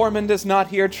that Ormond is not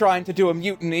here trying to do a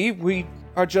mutiny. We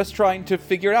are just trying to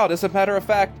figure it out. As a matter of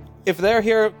fact, if they're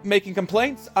here making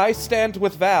complaints, I stand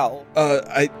with Val.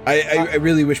 I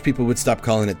really wish people would stop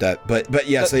calling it that, but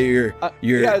yes,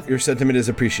 your sentiment is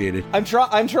appreciated. I'm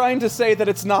trying to say that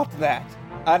it's not that,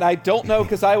 and I don't know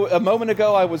because a moment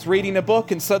ago I was reading a book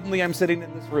and suddenly I'm sitting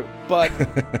in this room. But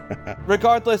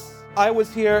regardless, I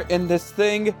was here in this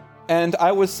thing and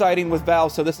I was siding with Val,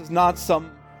 so this is not some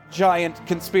giant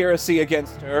conspiracy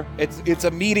against her. It's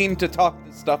a meeting to talk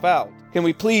this stuff out. Can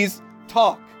we please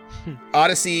talk?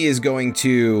 Odyssey is going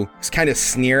to kind of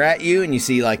sneer at you, and you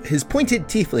see like his pointed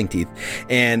tiefling teeth,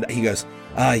 and he goes,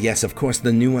 yes, of course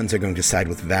the new ones are going to side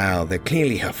with Val. They're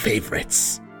clearly her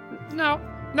favorites. No,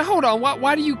 hold on.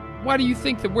 Why do you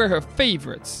think that we're her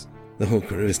favorites? The whole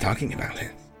crew is talking about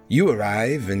it. You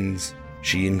arrive, and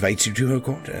she invites you to her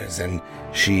quarters, and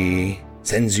she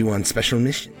sends you on special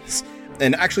missions.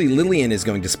 And actually, Lillian is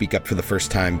going to speak up for the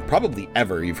first time, probably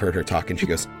ever. You've heard her talk, and she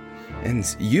goes,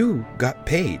 and you got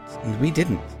paid, and we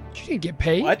didn't. You didn't get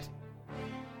paid? What?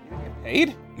 You didn't get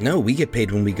paid? No, we get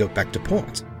paid when we go back to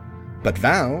port. But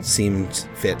Val seemed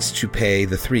fit to pay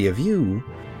the three of you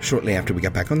shortly after we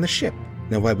got back on the ship.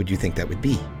 Now, why would you think that would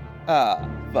be?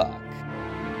 Fuck.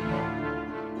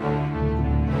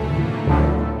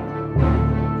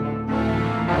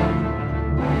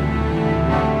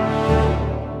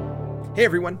 Hey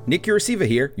everyone, Nick Urasiva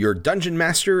here, your Dungeon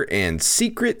Master and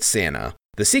Secret Santa.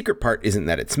 The secret part isn't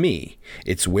that it's me,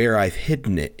 it's where I've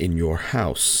hidden it in your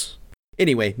house.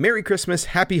 Anyway, Merry Christmas,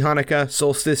 Happy Hanukkah,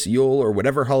 Solstice, Yule, or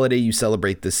whatever holiday you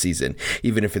celebrate this season,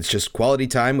 even if it's just quality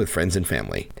time with friends and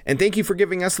family. And thank you for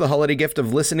giving us the holiday gift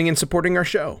of listening and supporting our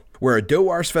show. We're a doe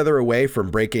arse feather away from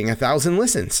breaking 1,000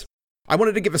 listens. I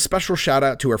wanted to give a special shout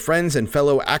out to our friends and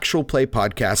fellow actual play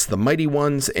podcasts, The Mighty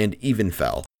Ones and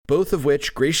Evenfell, both of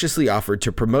which graciously offered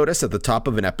to promote us at the top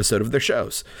of an episode of their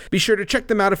shows. Be sure to check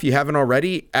them out if you haven't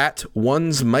already at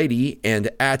Ones Mighty and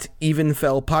at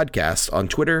Evenfell Podcast on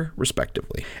Twitter,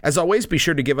 respectively. As always, be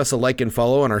sure to give us a like and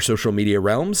follow on our social media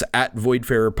realms at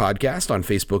Voidfarer Podcast on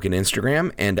Facebook and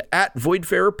Instagram and at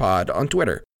Voidfarer Pod on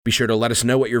Twitter. Be sure to let us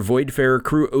know what your Voidfarer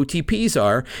crew OTPs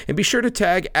are, and be sure to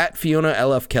tag at Fiona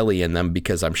LF Kelly in them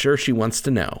because I'm sure she wants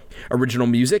to know. Original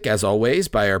music, as always,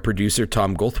 by our producer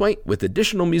Tom Goldthwait, with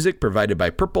additional music provided by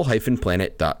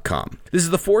purple-planet.com. This is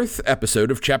the 4th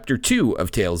episode of Chapter 2 of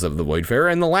Tales of the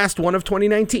Voidfarer and the last one of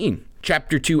 2019.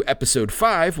 Chapter 2, Episode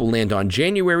 5 will land on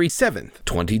January 7th,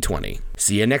 2020.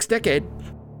 See you next decade.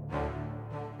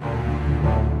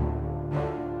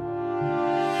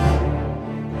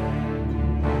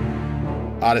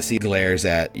 Odyssey glares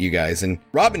at you guys, and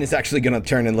Robin is actually going to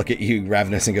turn and look at you,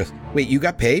 Ravenous, and goes, "Wait, you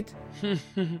got paid?"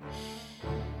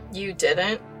 You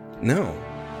didn't? No.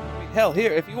 Hell,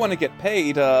 here, if you want to get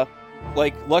paid,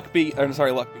 Luckby,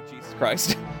 Jesus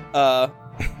Christ.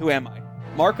 Who am I?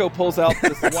 Marco pulls out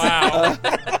this... Wow.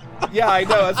 Yeah, I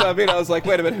know, that's what I mean. I was like,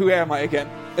 wait a minute, who am I again?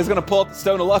 Is gonna pull out the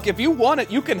Stone of Luck. If you want it,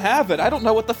 you can have it. I don't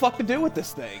know what the fuck to do with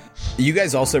this thing. You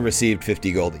guys also received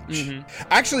 50 gold each. Mm-hmm.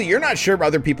 Actually, you're not sure if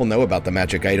other people know about the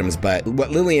magic items, but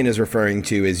what Lillian is referring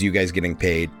to is you guys getting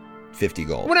paid 50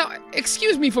 gold. Well, now,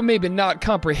 excuse me for maybe not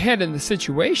comprehending the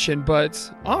situation,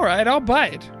 but all right, I'll buy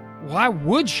it. Why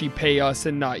would she pay us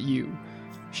and not you?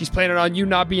 She's planning on you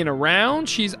not being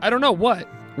around? I don't know what.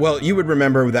 Well, you would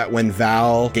remember that when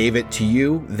Val gave it to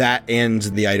you, that and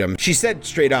the item, she said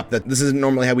straight up that this isn't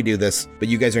normally how we do this, but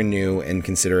you guys are new and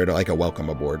consider it like a welcome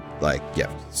aboard, like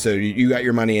gift. So you got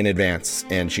your money in advance,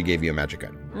 and she gave you a magic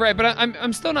item. Right, but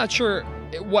I'm still not sure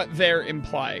what they're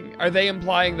implying. Are they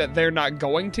implying that they're not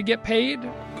going to get paid?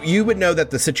 You would know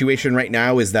that the situation right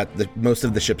now is that most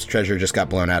of the ship's treasure just got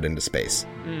blown out into space.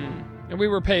 And we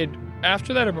were paid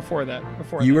after that or before that?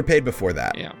 You were paid before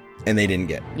that. Yeah. And they didn't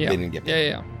get. Yeah. They didn't get paid.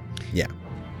 Yeah. Yeah.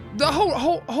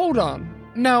 Hold on.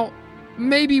 Now,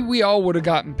 maybe we all would have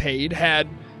gotten paid had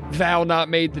Val not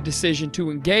made the decision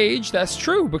to engage. That's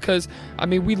true because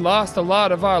we lost a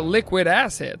lot of our liquid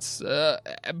assets.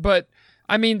 But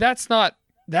that's not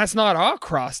our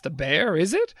cross to bear,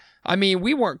 is it?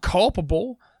 We weren't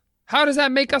culpable. How does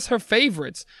that make us her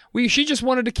favorites? She just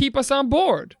wanted to keep us on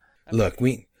board. Look,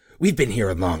 we've been here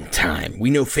a long time.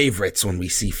 We know favorites when we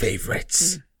see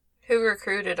favorites. Who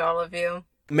recruited all of you?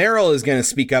 Meryl is going to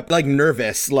speak up,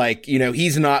 nervous,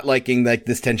 he's not liking,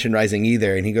 this tension rising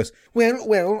either. And he goes,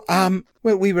 well,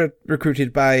 we were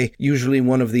recruited by usually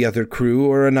one of the other crew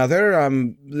or another.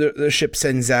 The ship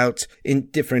sends out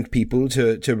different people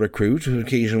to recruit.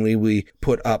 Occasionally we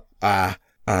put up,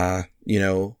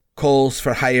 coals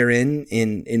for hire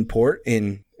in port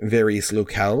in various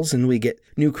locales, and we get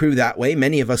new crew that way.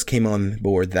 Many of us came on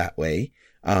board that way.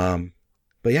 But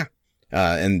yeah.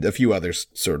 And a few others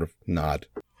sort of nod.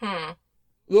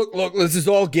 Look, this is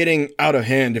all getting out of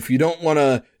hand. If you don't want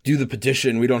to do the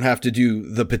petition, we don't have to do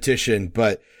the petition,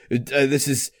 but this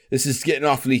is getting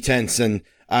awfully tense, and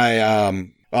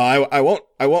I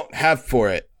won't have for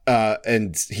it.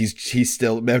 And he's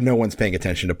still, no one's paying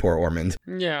attention to poor Ormond.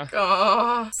 Yeah.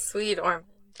 Oh, sweet Ormond.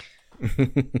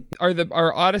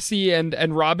 Are Odyssey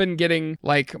and Robin getting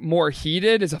more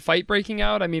heated? Is a fight breaking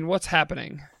out? What's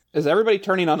happening? Is everybody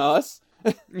turning on us?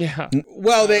 Yeah.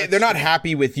 Well, they're not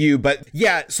happy with you, but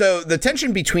yeah, so the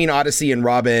tension between Odyssey and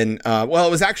Robin, it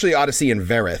was actually Odyssey and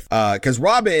Verith, because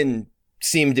Robin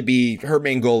seemed to be, her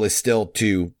main goal is still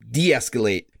to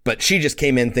de-escalate, but she just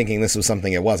came in thinking this was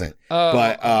something it wasn't.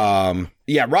 But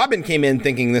Robin came in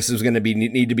thinking this was going to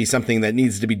need to be something that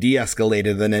needs to be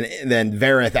de-escalated, and then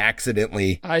Verith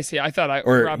accidentally. I see. I thought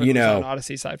Robin was on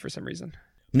Odyssey's side for some reason.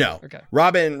 No. Okay.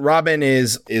 Robin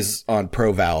is on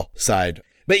pro-Val side.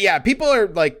 But yeah, people are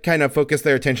kind of focus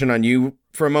their attention on you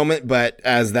for a moment, but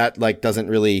as that doesn't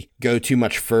really go too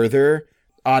much further,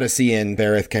 Odyssey and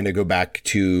Verith kind of go back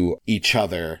to each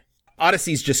other.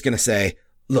 Odyssey's just going to say,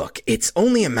 look, it's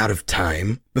only a matter of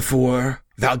time before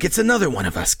Val gets another one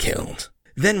of us killed.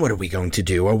 Then what are we going to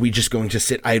do? Are we just going to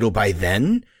sit idle by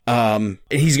then? And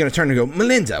he's going to turn and go,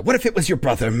 Melinda, what if it was your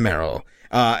brother Meryl?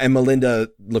 And Melinda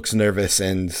looks nervous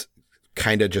and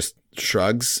kind of just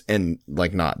shrugs and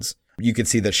nods. You can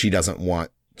see that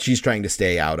she's trying to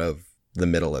stay out of the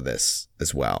middle of this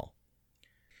as well.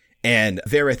 And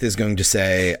Verith is going to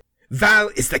say, Val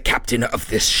is the captain of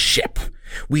this ship.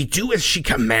 We do as she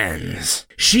commands.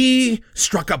 She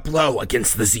struck a blow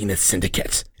against the Zenith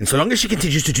Syndicate, and so long as she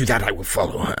continues to do that, I will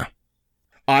follow her.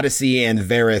 Odyssey and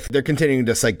Verith, they're continuing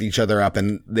to psych each other up,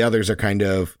 and the others are kind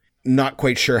of not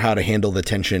quite sure how to handle the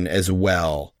tension as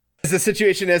well. The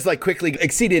situation has like quickly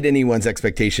exceeded anyone's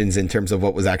expectations in terms of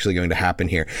what was actually going to happen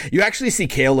here. You actually see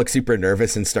Kale look super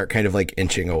nervous and start kind of like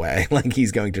inching away, like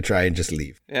he's going to try and just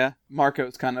leave. Yeah,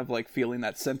 Marco's kind of like feeling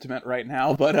that sentiment right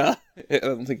now, but I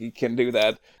don't think he can do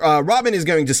that. Robin is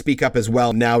going to speak up as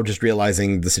well, now just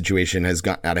realizing the situation has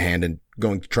gotten out of hand and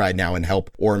going to try now and help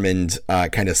Ormond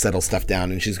kind of settle stuff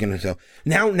down. And she's going to say,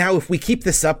 now, if we keep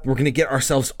this up, we're going to get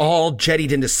ourselves all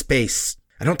jettied into space.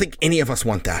 I don't think any of us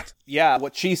want that. Yeah,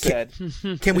 what she said.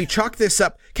 Can we chalk this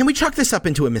up? Can we chalk this up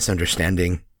into a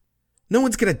misunderstanding? No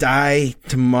one's going to die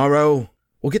tomorrow.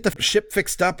 We'll get the ship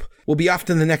fixed up. We'll be off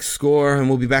to the next score, and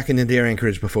we'll be back in Nadir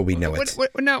Anchorage before we know it.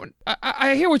 Now,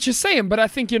 I hear what you're saying, but I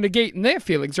think you're negating their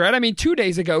feelings, right? I mean, 2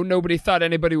 days ago, nobody thought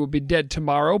anybody would be dead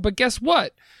tomorrow, but guess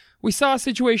what? We saw a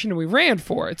situation and we ran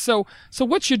for it. So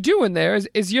what you're doing there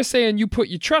is you're saying you put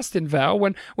your trust in Val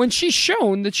when she's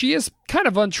shown that she is kind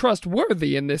of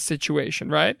untrustworthy in this situation,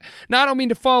 right? Now, I don't mean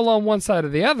to fall on one side or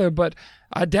the other, but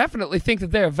I definitely think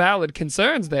that there are valid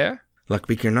concerns there.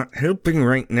 Luckbeak, you're not helping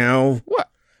right now.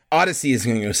 What? Odyssey is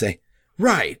going to say,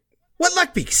 right, what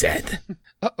Luckbeak said.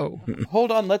 Uh-oh.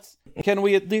 Hold on, can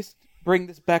we at least bring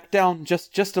this back down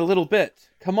just a little bit?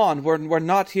 Come on, we're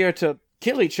not here to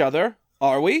kill each other,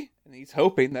 are we? And he's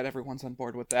hoping that everyone's on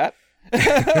board with that.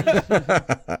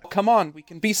 Come on, we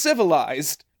can be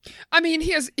civilized. I mean,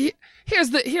 here's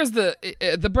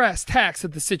the brass tacks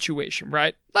of the situation,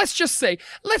 right? Let's just say,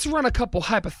 let's run a couple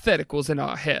hypotheticals in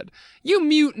our head. You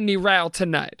mutiny Ral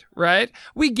tonight, right?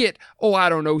 We get,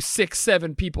 6,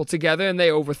 7 people together and they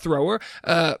overthrow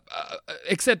her.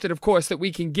 Except that, of course, that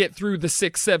we can get through the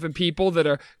 6, 7 people that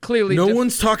are clearly... No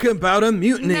one's talking about a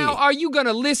mutiny. Now, are you going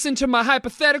to listen to my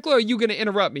hypothetical or are you going to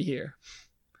interrupt me here?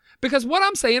 Because what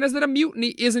I'm saying is that a mutiny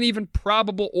isn't even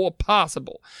probable or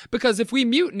possible. Because if we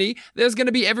mutiny, there's going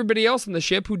to be everybody else on the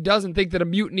ship who doesn't think that a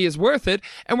mutiny is worth it,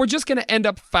 and we're just going to end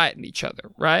up fighting each other,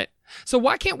 right? So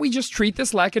why can't we just treat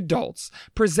this like adults,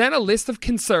 present a list of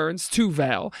concerns to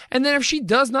Val, and then if she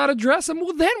does not address them,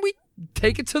 well, then we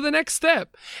take it to the next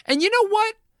step. And you know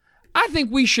what? I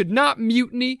think we should not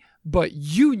mutiny, but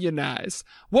unionize.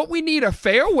 What we need are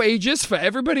fair wages for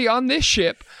everybody on this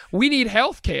ship. We need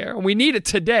health care, and we need it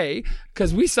today,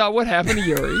 because we saw what happened to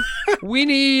Yuri. We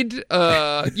need,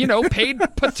 paid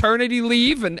paternity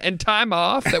leave and time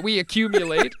off that we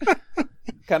accumulate.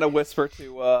 Kind of whisper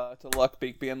to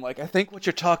Luckbeak, being like, I think what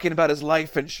you're talking about is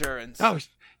life insurance. Oh,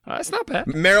 that's not bad.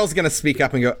 Meryl's going to speak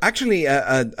up and go, actually,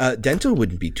 dental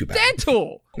wouldn't be too bad.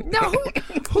 Dental! Now,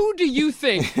 who do you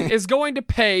think is going to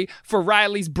pay for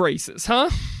Riley's braces, huh?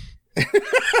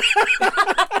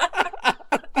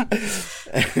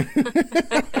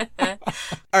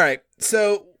 All right,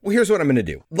 so here's what I'm going to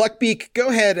do. Luckbeak, go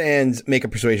ahead and make a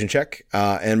persuasion check,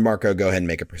 and Marco, go ahead and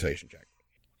make a persuasion check.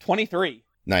 23.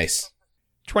 Nice.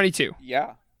 22.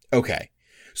 Yeah. Okay.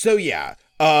 So, yeah.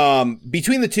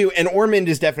 Between the two, and Ormond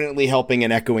is definitely helping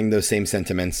and echoing those same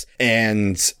sentiments.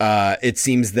 And it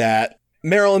seems that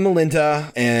Meryl and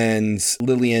Melinda and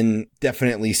Lillian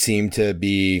definitely seem to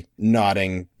be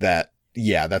nodding that,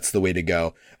 yeah, that's the way to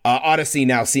go. Odyssey,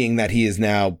 now seeing that he is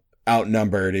now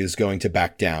outnumbered, is going to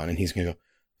back down, and he's going to go,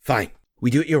 fine,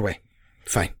 we do it your way.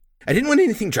 Fine. I didn't want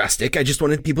anything drastic. I just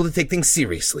wanted people to take things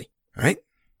seriously. All right?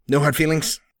 No hard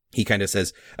feelings? He kind of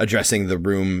says, addressing the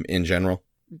room in general.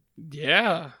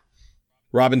 Yeah.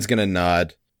 Robin's gonna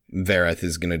nod. Vareth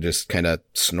is gonna just kind of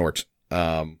snort.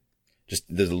 Just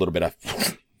there's a little bit of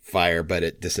fire, but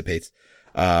it dissipates.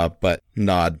 But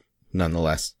nod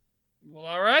nonetheless. Well,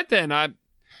 all right then. I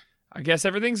guess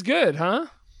everything's good, huh?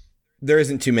 There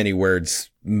isn't too many words,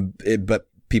 but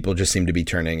people just seem to be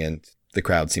turning, and the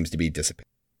crowd seems to be dissipating.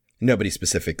 Nobody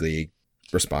specifically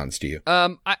responds to you.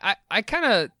 I kind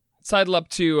of sidle up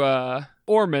to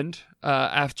Ormond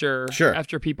after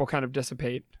people kind of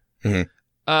dissipate.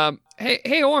 Mm-hmm.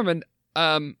 Hey Ormond.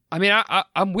 I'm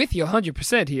with you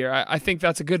 100% here. I think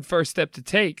that's a good first step to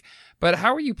take. But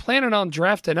how are you planning on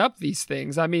drafting up these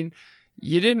things? I mean,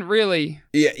 you didn't really.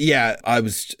 Yeah. I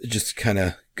was just kind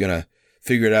of gonna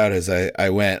figure it out as I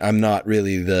went. I'm not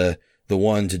really the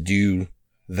one to do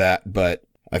that, but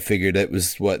I figured it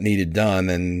was what needed done,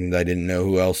 and I didn't know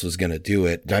who else was gonna do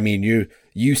it. I mean,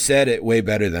 you said it way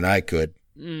better than I could.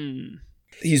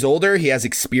 He's older. He has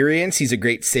experience. He's a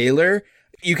great sailor.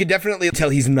 You could definitely tell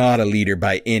he's not a leader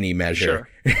by any measure.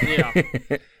 Sure. Yeah.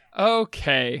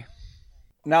 Okay.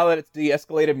 Now that it's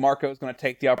de-escalated, Marco is going to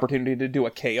take the opportunity to do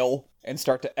a Kale and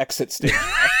start to exit stage.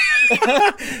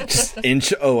 Just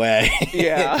inch away.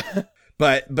 Yeah.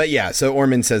 But yeah, so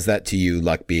Ormond says that to you,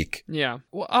 Luckbeak. Yeah.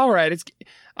 Well, all right. It's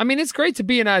great to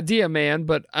be an idea man,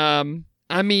 but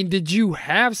I mean, did you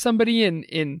have somebody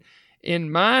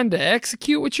in mind to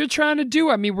execute what you're trying to do?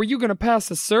 I mean, were you going to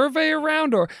pass a survey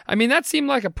around? Or, I mean, that seemed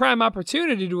like a prime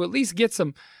opportunity to at least get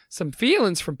some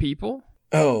feelings from people.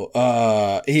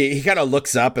 Oh, he kind of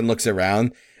looks up and looks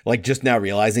around, like just now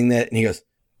realizing that, and he goes,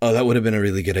 "Oh, that would have been a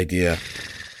really good idea."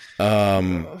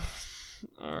 All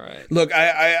right. Look,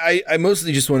 I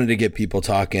mostly just wanted to get people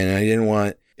talking. I didn't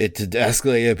want it to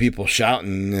escalate to people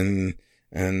shouting,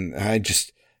 and I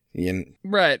just,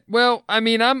 Right. Well, I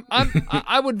mean,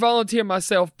 I would volunteer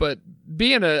myself, but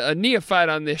being a neophyte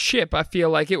on this ship, I feel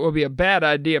like it would be a bad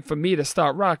idea for me to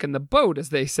start rocking the boat, as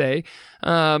they say.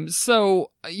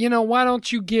 So, why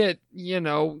don't you get,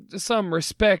 some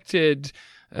respected,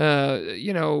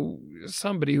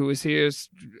 somebody who is here,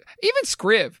 even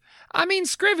Scriv. I mean,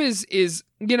 Scriv is,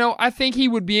 I think he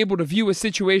would be able to view a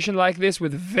situation like this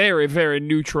with very, very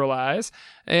neutral eyes.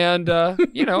 And, I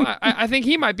think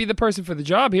he might be the person for the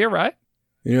job here, right?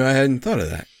 I hadn't thought of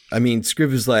that. I mean,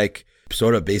 Scriv is like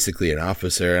sort of basically an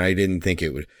officer, and I didn't think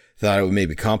thought it would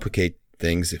maybe complicate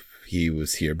things if he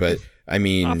was here. But, I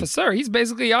mean... Officer, he's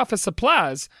basically office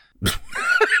supplies.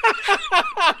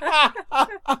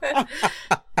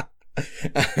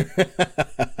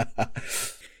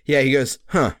 Yeah, he goes,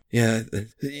 huh, yeah,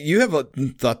 you have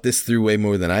thought this through way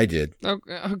more than I did.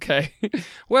 Okay.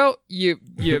 Well, you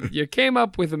came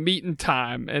up with a meeting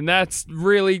time, and that's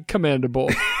really commendable.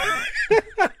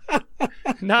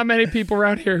 Not many people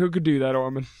around here who could do that,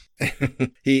 Orman.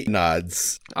 He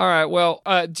nods. All right, well,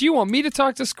 do you want me to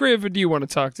talk to Scriv, or do you want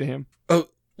to talk to him? Oh,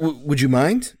 would you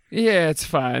mind? Yeah, it's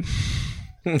fine.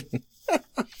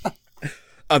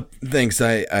 Thanks,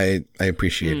 I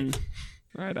appreciate it.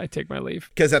 All right, I take my leave.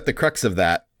 Because at the crux of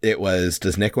that, it was,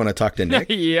 does Nick want to talk to Nick?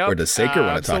 Yep, or does Saker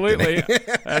want to talk to Nick?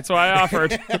 Absolutely. That's why I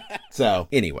offered. So,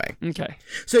 anyway. Okay.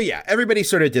 So, yeah, everybody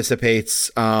sort of dissipates.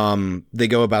 They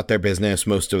go about their business.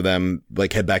 Most of them,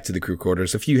 head back to the crew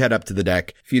quarters. A few head up to the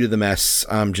deck. A few to the mess,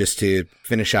 just to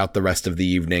finish out the rest of the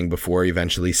evening before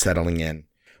eventually settling in.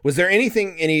 Was there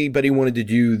anything anybody wanted to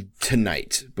do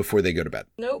tonight before they go to bed?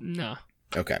 Nope. No.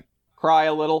 Okay. Cry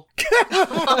a little,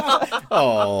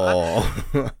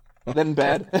 Oh. then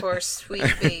bed. Poor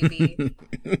sweet baby.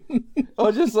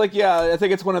 Oh, just I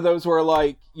think it's one of those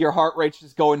where your heart rate's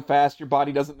just going fast, your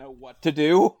body doesn't know what to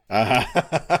do.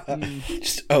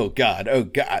 Just, oh God.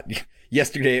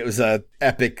 Yesterday it was a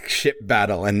epic ship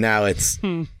battle, and now it's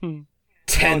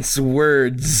tense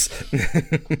words.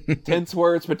 Tense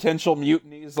words, potential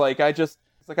mutinies.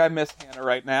 I miss Hannah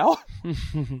right now.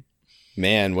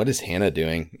 Man, what is Hannah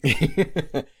doing?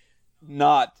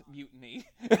 Not mutiny.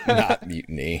 Not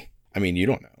mutiny. I mean, you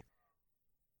don't know.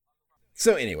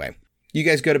 So anyway, you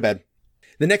guys go to bed.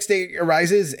 The next day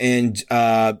arises, and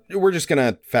we're just going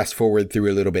to fast forward through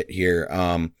a little bit here.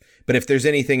 But if there's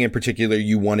anything in particular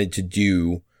you wanted to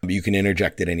do, you can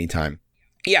interject at any time.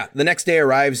 Yeah, the next day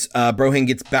arrives. Brohane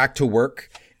gets back to work.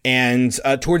 And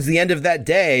towards the end of that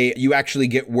day, you actually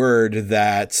get word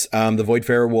that the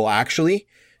Voidfarer will actually,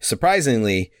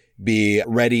 surprisingly, be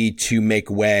ready to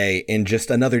make way in just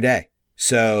another day.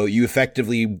 So you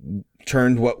effectively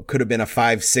turned what could have been a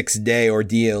 5-6 day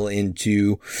ordeal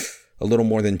into a little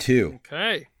more than 2.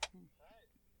 Okay.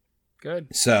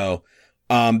 Good. So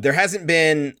there hasn't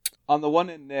been... On the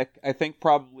one end, Nick, I think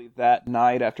probably that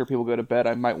night after people go to bed,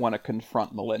 I might want to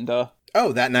confront Melinda.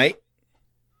 Oh, that night?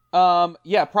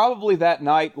 Yeah, probably that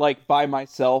night, by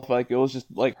myself. It was just,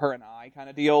 her and I kind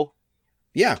of deal.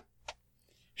 Yeah.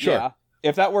 Sure. Yeah.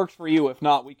 If that works for you, if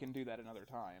not, we can do that another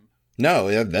time. No,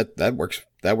 yeah, that works.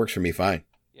 That works for me fine.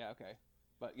 Yeah, okay.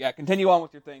 But yeah, continue on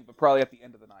with your thing, but probably at the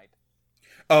end of the night.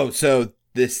 Oh, so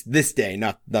this day,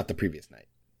 not the previous night.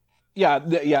 Yeah,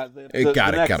 the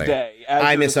next day.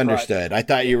 I misunderstood. I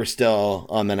thought you were still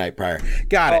on the night prior.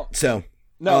 Got it. So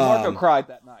no, Marco cried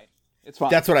that night. It's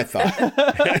fine. That's what I thought.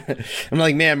 I'm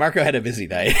like, man, Marco had a busy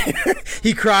night.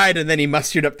 He cried, and then he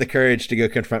mustered up the courage to go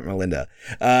confront Melinda.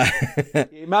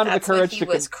 He mounted That's the courage what he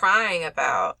was crying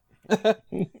about.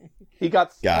 He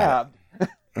got stabbed.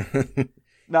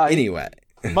 No, anyway,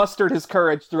 mustered his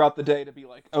courage throughout the day to be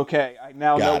like, okay, I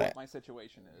now know what my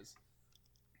situation is.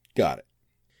 Got it.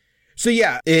 So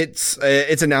yeah, it's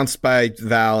announced by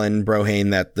Val and Brohane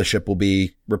that the ship will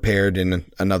be repaired in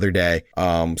another day.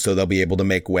 So they'll be able to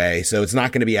make way. So it's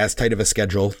not going to be as tight of a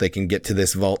schedule. They can get to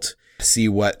this vault, see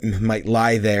what might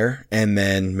lie there, and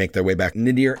then make their way back to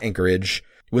Nadir Anchorage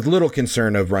with little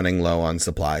concern of running low on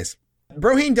supplies.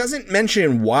 Brohane doesn't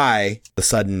mention why the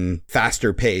sudden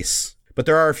faster pace, but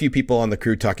there are a few people on the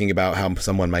crew talking about how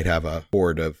someone might have a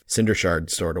hoard of cinder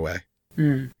shards stored away.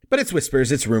 But it's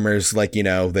whispers, it's rumors,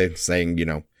 they're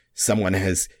saying, someone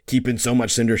has keeping so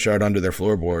much cinder shard under their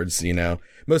floorboards,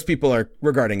 Most people are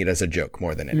regarding it as a joke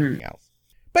more than anything else.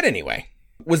 But anyway,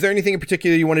 was there anything in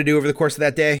particular you want to do over the course of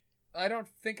that day? I don't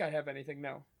think I have anything,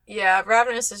 no. Yeah,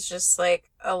 Ravenous is just, like,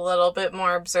 a little bit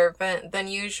more observant than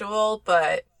usual,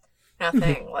 but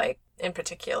nothing, like, in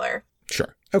particular.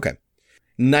 Sure. Okay.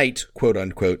 Night, quote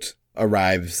unquote,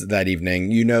 arrives that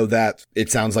evening. You know that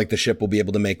it sounds like the ship will be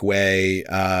able to make way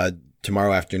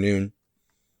tomorrow afternoon.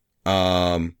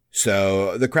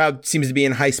 So the crowd seems to be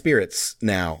in high spirits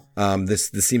now. This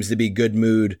seems to be good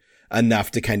mood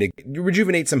enough to kind of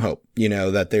rejuvenate some hope, you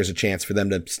know, that there's a chance for them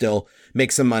to still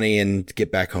make some money and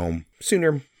get back home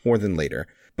sooner more than later.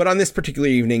 But on this particular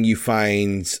evening, you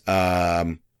find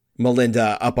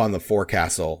Melinda up on the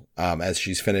forecastle as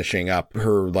she's finishing up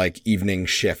her like evening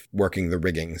shift, working the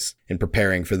riggings and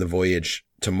preparing for the voyage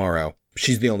tomorrow.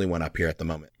 She's the only one up here at the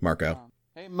moment. Marco.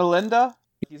 Hey, Melinda?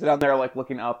 He's down there, like,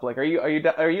 looking up, like, are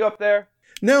you up there?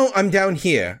 No, I'm down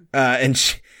here. And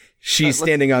she's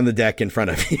standing on the deck in front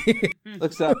of me.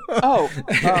 Looks up. Oh,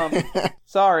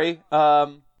 sorry.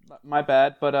 My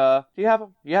bad. But do you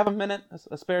have a minute,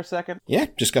 a spare second? Yeah,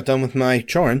 just got done with my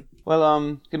chorin.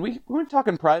 Well, we're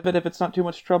talking private if it's not too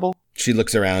much trouble. She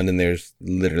looks around and there's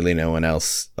literally no one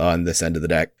else on this end of the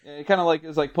deck. Yeah, it kind of like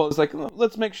is like pulls like,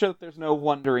 let's make sure that there's no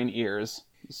wandering ears,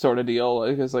 sort of deal.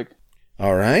 It's like,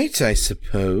 all right, I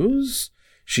suppose.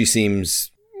 She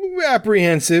seems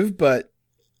apprehensive, but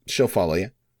she'll follow you.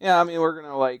 Yeah, I mean, we're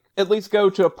gonna like at least go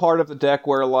to a part of the deck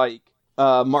where like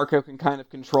Marco can kind of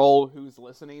control who's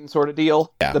listening, sort of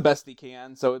deal, the best he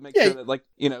can. So it makes sure that, like,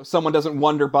 you know, someone doesn't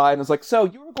wander by and is like, so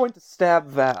you were going to stab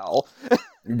Val.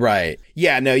 Right.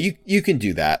 Yeah, no, you can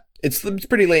do that. It's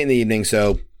pretty late in the evening,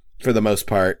 so for the most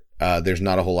part, there's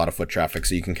not a whole lot of foot traffic,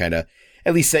 so you can kind of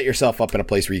at least set yourself up in a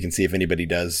place where you can see if anybody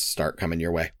does start coming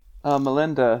your way.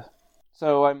 Melinda,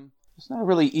 so it's not a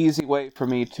really easy way for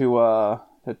me to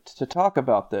talk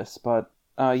about this, but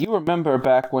you remember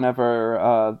back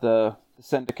whenever the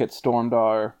Syndicate stormed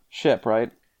our ship,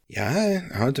 right? Yeah,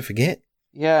 hard to forget.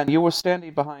 Yeah, and you were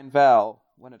standing behind Val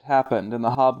when it happened, and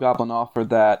the Hobgoblin offered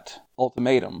that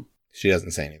ultimatum. She doesn't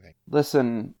say anything.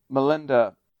 Listen,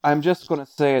 Melinda, I'm just going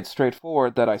to say it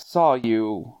straightforward that I saw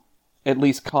you at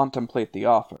least contemplate the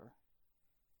offer.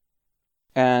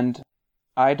 And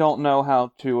I don't know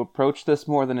how to approach this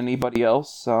more than anybody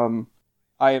else.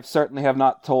 I certainly have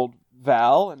not told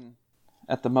Val, and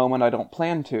at the moment I don't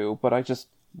plan to, but I just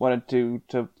wanted to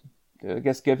I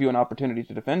guess, give you an opportunity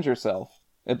to defend yourself.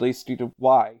 At least due to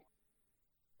why.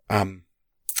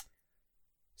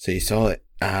 So you saw it.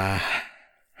 Huh.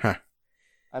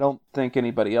 I don't think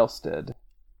anybody else did.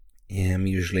 Yeah, I'm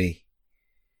usually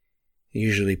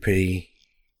pretty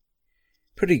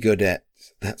good at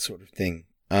that sort of thing.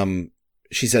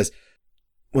 She says,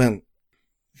 well,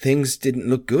 things didn't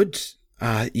look good.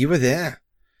 You were there.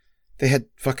 They had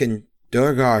fucking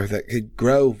Durgar that could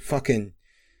grow fucking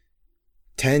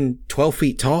 10, 12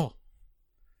 feet tall.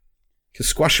 Could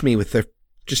squash me with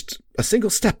just a single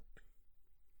step.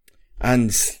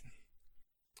 And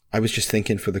I was just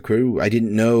thinking for the crew. I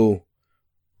didn't know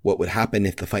what would happen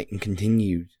if the fighting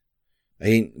continued. I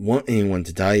didn't want anyone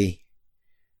to die.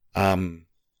 And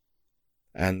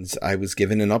I was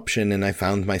given an option, and I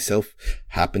found myself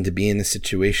happened to be in a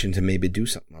situation to maybe do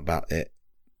something about it.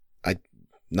 I'm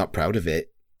not proud of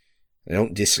it. I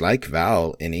don't dislike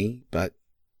Val any, but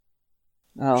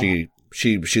she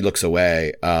looks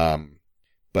away.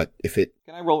 But if it...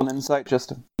 Can I roll an insight just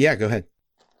to... Yeah, go ahead.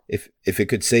 If it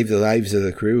could save the lives of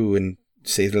the crew and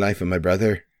save the life of my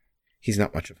brother, he's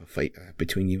not much of a fighter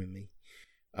between you and me.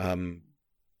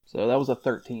 So that was a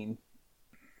 13.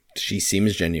 She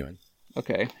seems genuine.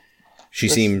 Okay. She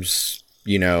seems,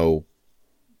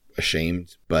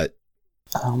 ashamed, but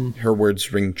her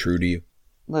words ring true to you.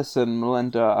 Listen,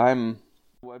 Melinda, I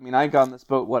got on this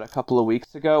boat, a couple of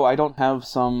weeks ago? I don't have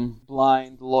some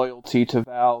blind loyalty to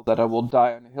Val that I will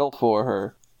die on a hill for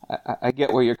her. I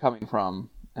get where you're coming from,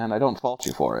 and I don't fault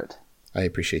you for it. I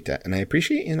appreciate that, and I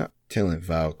appreciate you not telling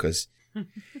Val, because,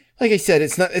 like I said,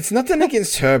 it's nothing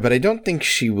against her, but I don't think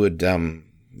she would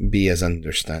be as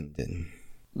understanding.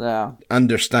 Yeah.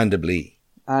 Understandably.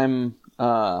 I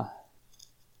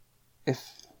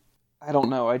don't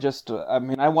know,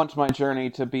 I want my journey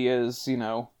to be as,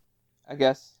 I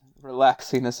guess,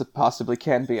 relaxing as it possibly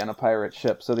can be on a pirate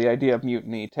ship, so the idea of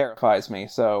mutiny terrifies me,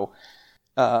 so...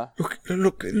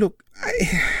 Look,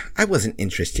 I wasn't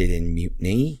interested in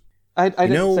mutiny. I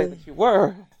didn't say that you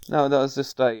were. No, that was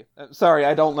just, sorry,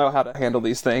 I don't know how to handle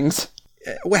these things.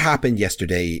 What happened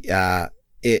yesterday,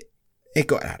 it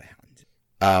got out of hand.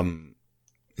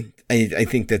 I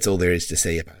think that's all there is to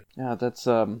say about it. Yeah, that's,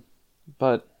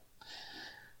 but...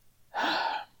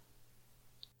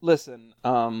 Listen,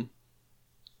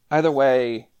 either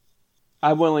way,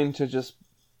 I'm willing to just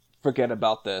forget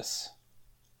about this.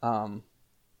 Well,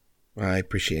 I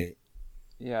appreciate it.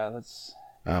 Yeah, that's...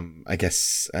 I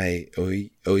guess I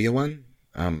owe you one?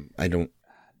 I don't...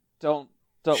 Don't...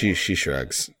 She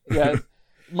shrugs. Yeah,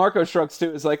 Marco shrugs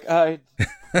too. Is like, I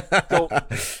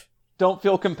don't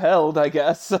feel compelled, I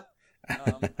guess.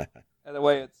 Either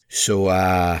way, it's... So,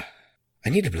 I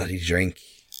need a bloody drink.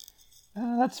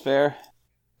 That's fair.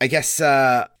 I guess,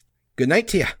 good night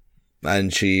to you.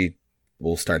 And she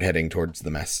will start heading towards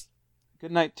the mess.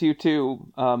 Good night to you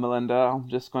too, Melinda. I'm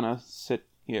just gonna sit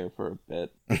here for a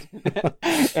bit.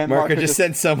 And Marco just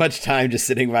spent so much time just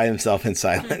sitting by himself in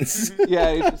silence.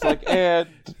 Yeah, he's just like, and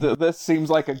this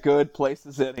seems like a good place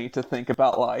as any to think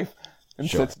about life. And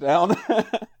sits down.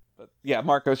 But yeah,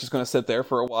 Marco's just gonna sit there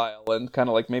for a while and kind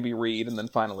of like maybe read and then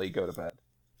finally go to bed.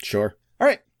 Sure. All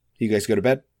right. You guys go to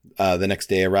bed. The next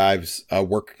day arrives.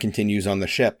 Work continues on the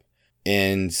ship.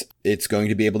 And it's going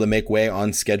to be able to make way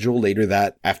on schedule later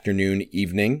that afternoon,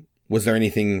 evening. Was there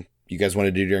anything you guys want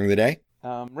to do during the day?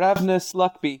 Ravenous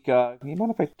Luckbeak, you mind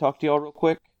if I talk to y'all real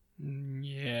quick?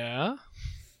 Yeah.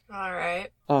 All right.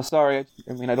 Oh, sorry.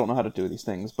 I mean, I don't know how to do these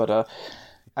things, but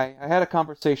I had a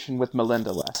conversation with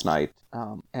Melinda last night,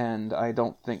 and I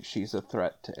don't think she's a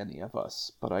threat to any of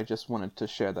us, but I just wanted to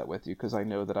share that with you because I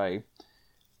know that I,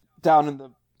 down in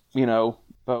the,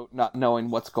 boat, not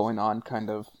knowing what's going on, kind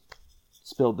of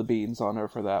spilled the beans on her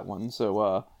for that one.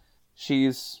 So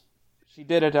she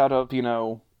did it out of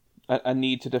a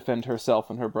need to defend herself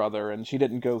and her brother, and she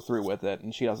didn't go through with it,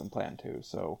 and she doesn't plan to.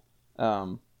 So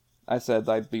I said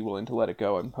I'd be willing to let it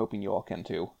go. I'm hoping you all can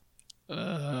too.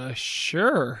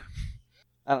 Sure.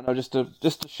 I don't know, just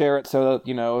to share it so that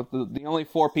the only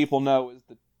 4 people know is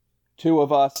the 2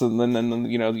 of us, and then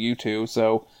you 2.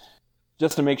 So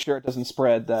just to make sure it doesn't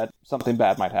spread that something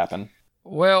bad might happen.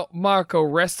 Well, Marco,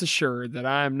 rest assured that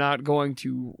I am not going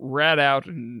to rat out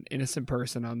an innocent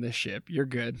person on this ship. You're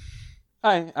good.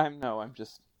 I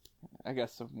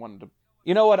guess I wanted to...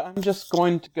 You know what? I'm just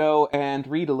going to go and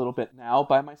read a little bit now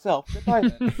by myself.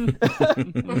 Goodbye then.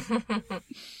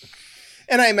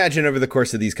 And I imagine over the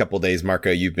course of these couple days,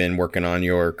 Marco, you've been working on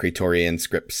your Praetorian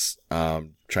scripts,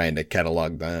 trying to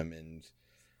catalog them and,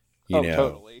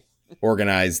 totally.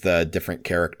 organize the different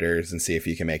characters and see if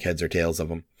you can make heads or tails of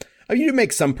them. You do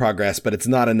make some progress, but it's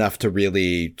not enough to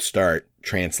really start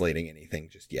translating anything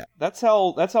just yet. That's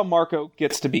how Marco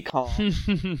gets to be calm.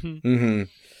 Mm-hmm.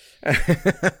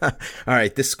 All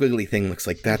right, this squiggly thing looks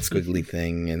like that squiggly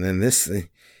thing, and then this,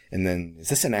 and then is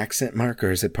this an accent mark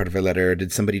or is it part of a letter? Or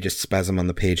did somebody just spasm on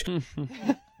the page?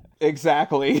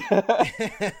 Exactly.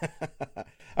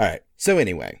 All right. So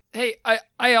anyway. Hey,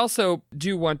 I also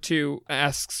do want to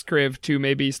ask Scriv to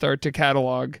maybe start to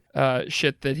catalog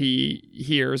shit that he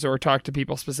hears or talk to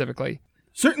people specifically.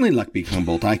 Certainly, Luckbeak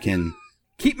Humboldt. I can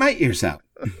keep my ears out.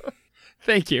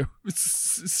 Thank you,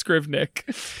 Scrivnik.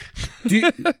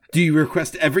 Do you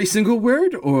request every single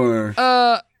word or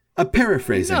a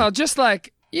paraphrasing? No, just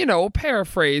like,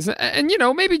 paraphrase. And,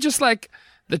 maybe just like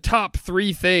the top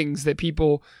 3 things that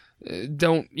people...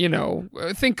 don't,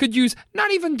 think could use, not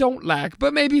even don't lack,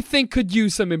 but maybe think could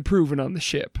use some improving on the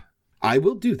ship. I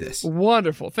will do this.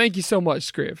 Wonderful. Thank you so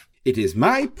much, Scriv. It is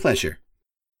my pleasure.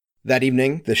 That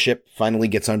evening, the ship finally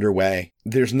gets underway.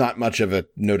 There's not much of a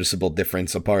noticeable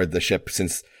difference aboard the ship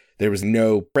since there was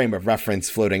no frame of reference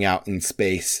floating out in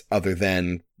space other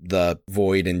than the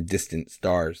void and distant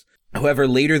stars. However,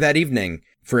 later that evening,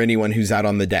 for anyone who's out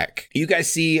on the deck, you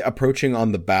guys see approaching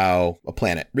on the bow a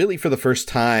planet, really for the first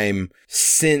time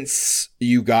since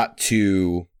you got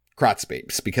to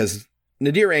Krotzbapes, because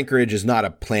Nadir Anchorage is not a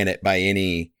planet by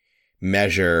any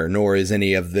measure, nor is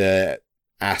any of the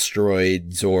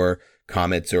asteroids or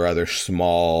comets or other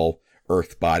small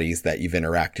Earth bodies that you've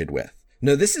interacted with.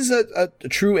 No, this is a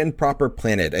true and proper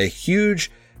planet, a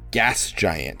huge gas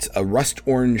giant, a rust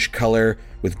orange color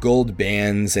with gold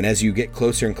bands, and as you get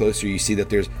closer and closer, you see that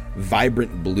there's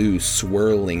vibrant blue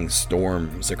swirling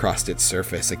storms across its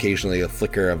surface, occasionally a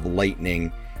flicker of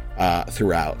lightning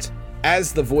throughout.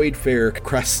 As the Voidfarer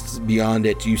crests beyond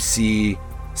it, you see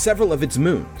several of its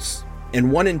moons,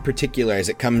 and one in particular, as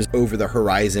it comes over the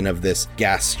horizon of this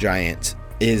gas giant,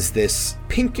 is this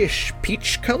pinkish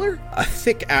peach color, a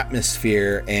thick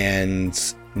atmosphere,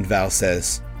 and Val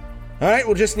says, "All right,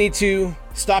 we'll just need to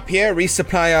stop here,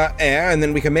 resupply our air, and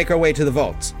then we can make our way to the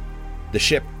vault." The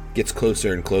ship gets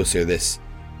closer and closer, this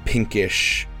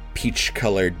pinkish,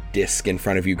 peach-colored disc in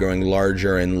front of you growing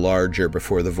larger and larger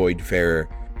before the Voidfarer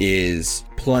is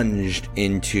plunged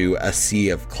into a sea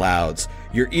of clouds.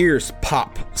 Your ears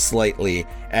pop slightly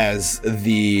as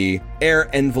the air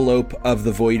envelope of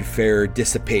the Voidfarer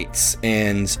dissipates,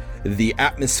 and the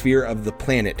atmosphere of the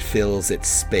planet fills its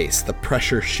space, the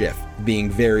pressure shift being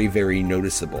very, very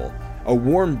noticeable. A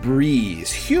warm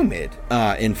breeze, humid,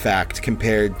 in fact,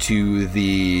 compared to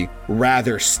the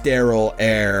rather sterile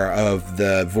air of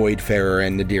the Voidfarer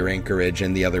and Nadir Anchorage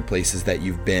and the other places that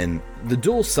you've been. The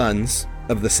dual suns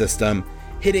of the system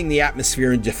hitting the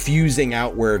atmosphere and diffusing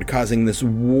outward, causing this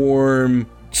warm,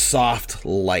 soft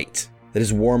light that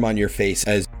is warm on your face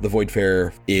as the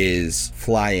Voidfarer is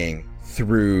flying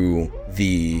through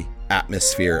the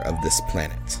atmosphere of this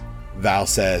planet. Val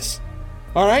says,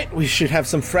 "All right, we should have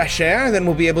some fresh air, then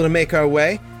we'll be able to make our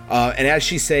way." And as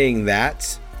she's saying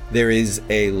that, there is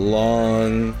a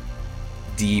long,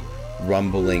 deep,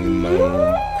 rumbling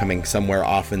moan coming somewhere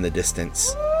off in the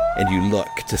distance. And you look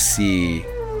to see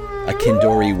a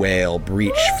Kindori whale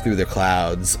breach through the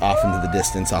clouds off into the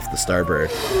distance off the starboard.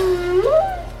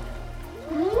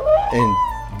 And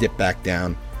dip back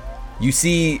down. You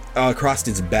see across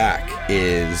its back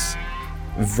is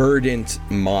verdant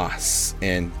moss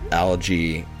and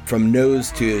algae from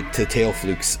nose to tail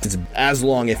flukes. It's as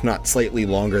long, if not slightly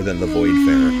longer, than the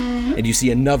Voidfarer. And you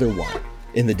see another one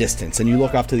in the distance, and you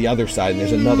look off to the other side, and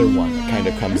there's another one that kind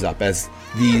of comes up as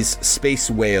these space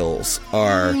whales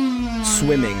are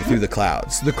swimming through the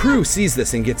clouds. The crew sees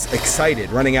this and gets excited,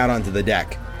 running out onto the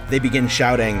deck. They begin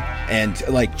shouting and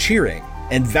cheering,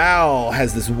 and Val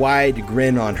has this wide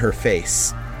grin on her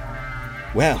face.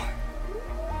 Well,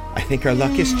 I think our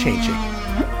luck is changing.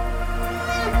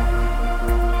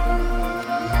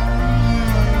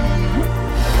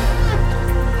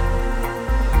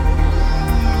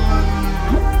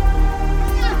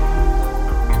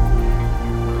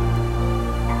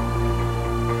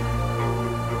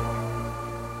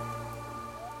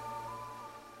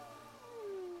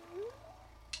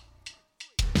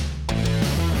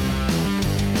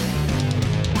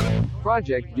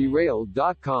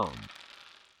 ProjectDerailed.com.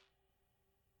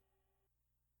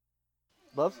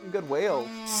 Love some good whales.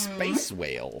 Space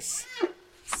whales.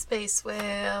 Space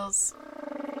whales.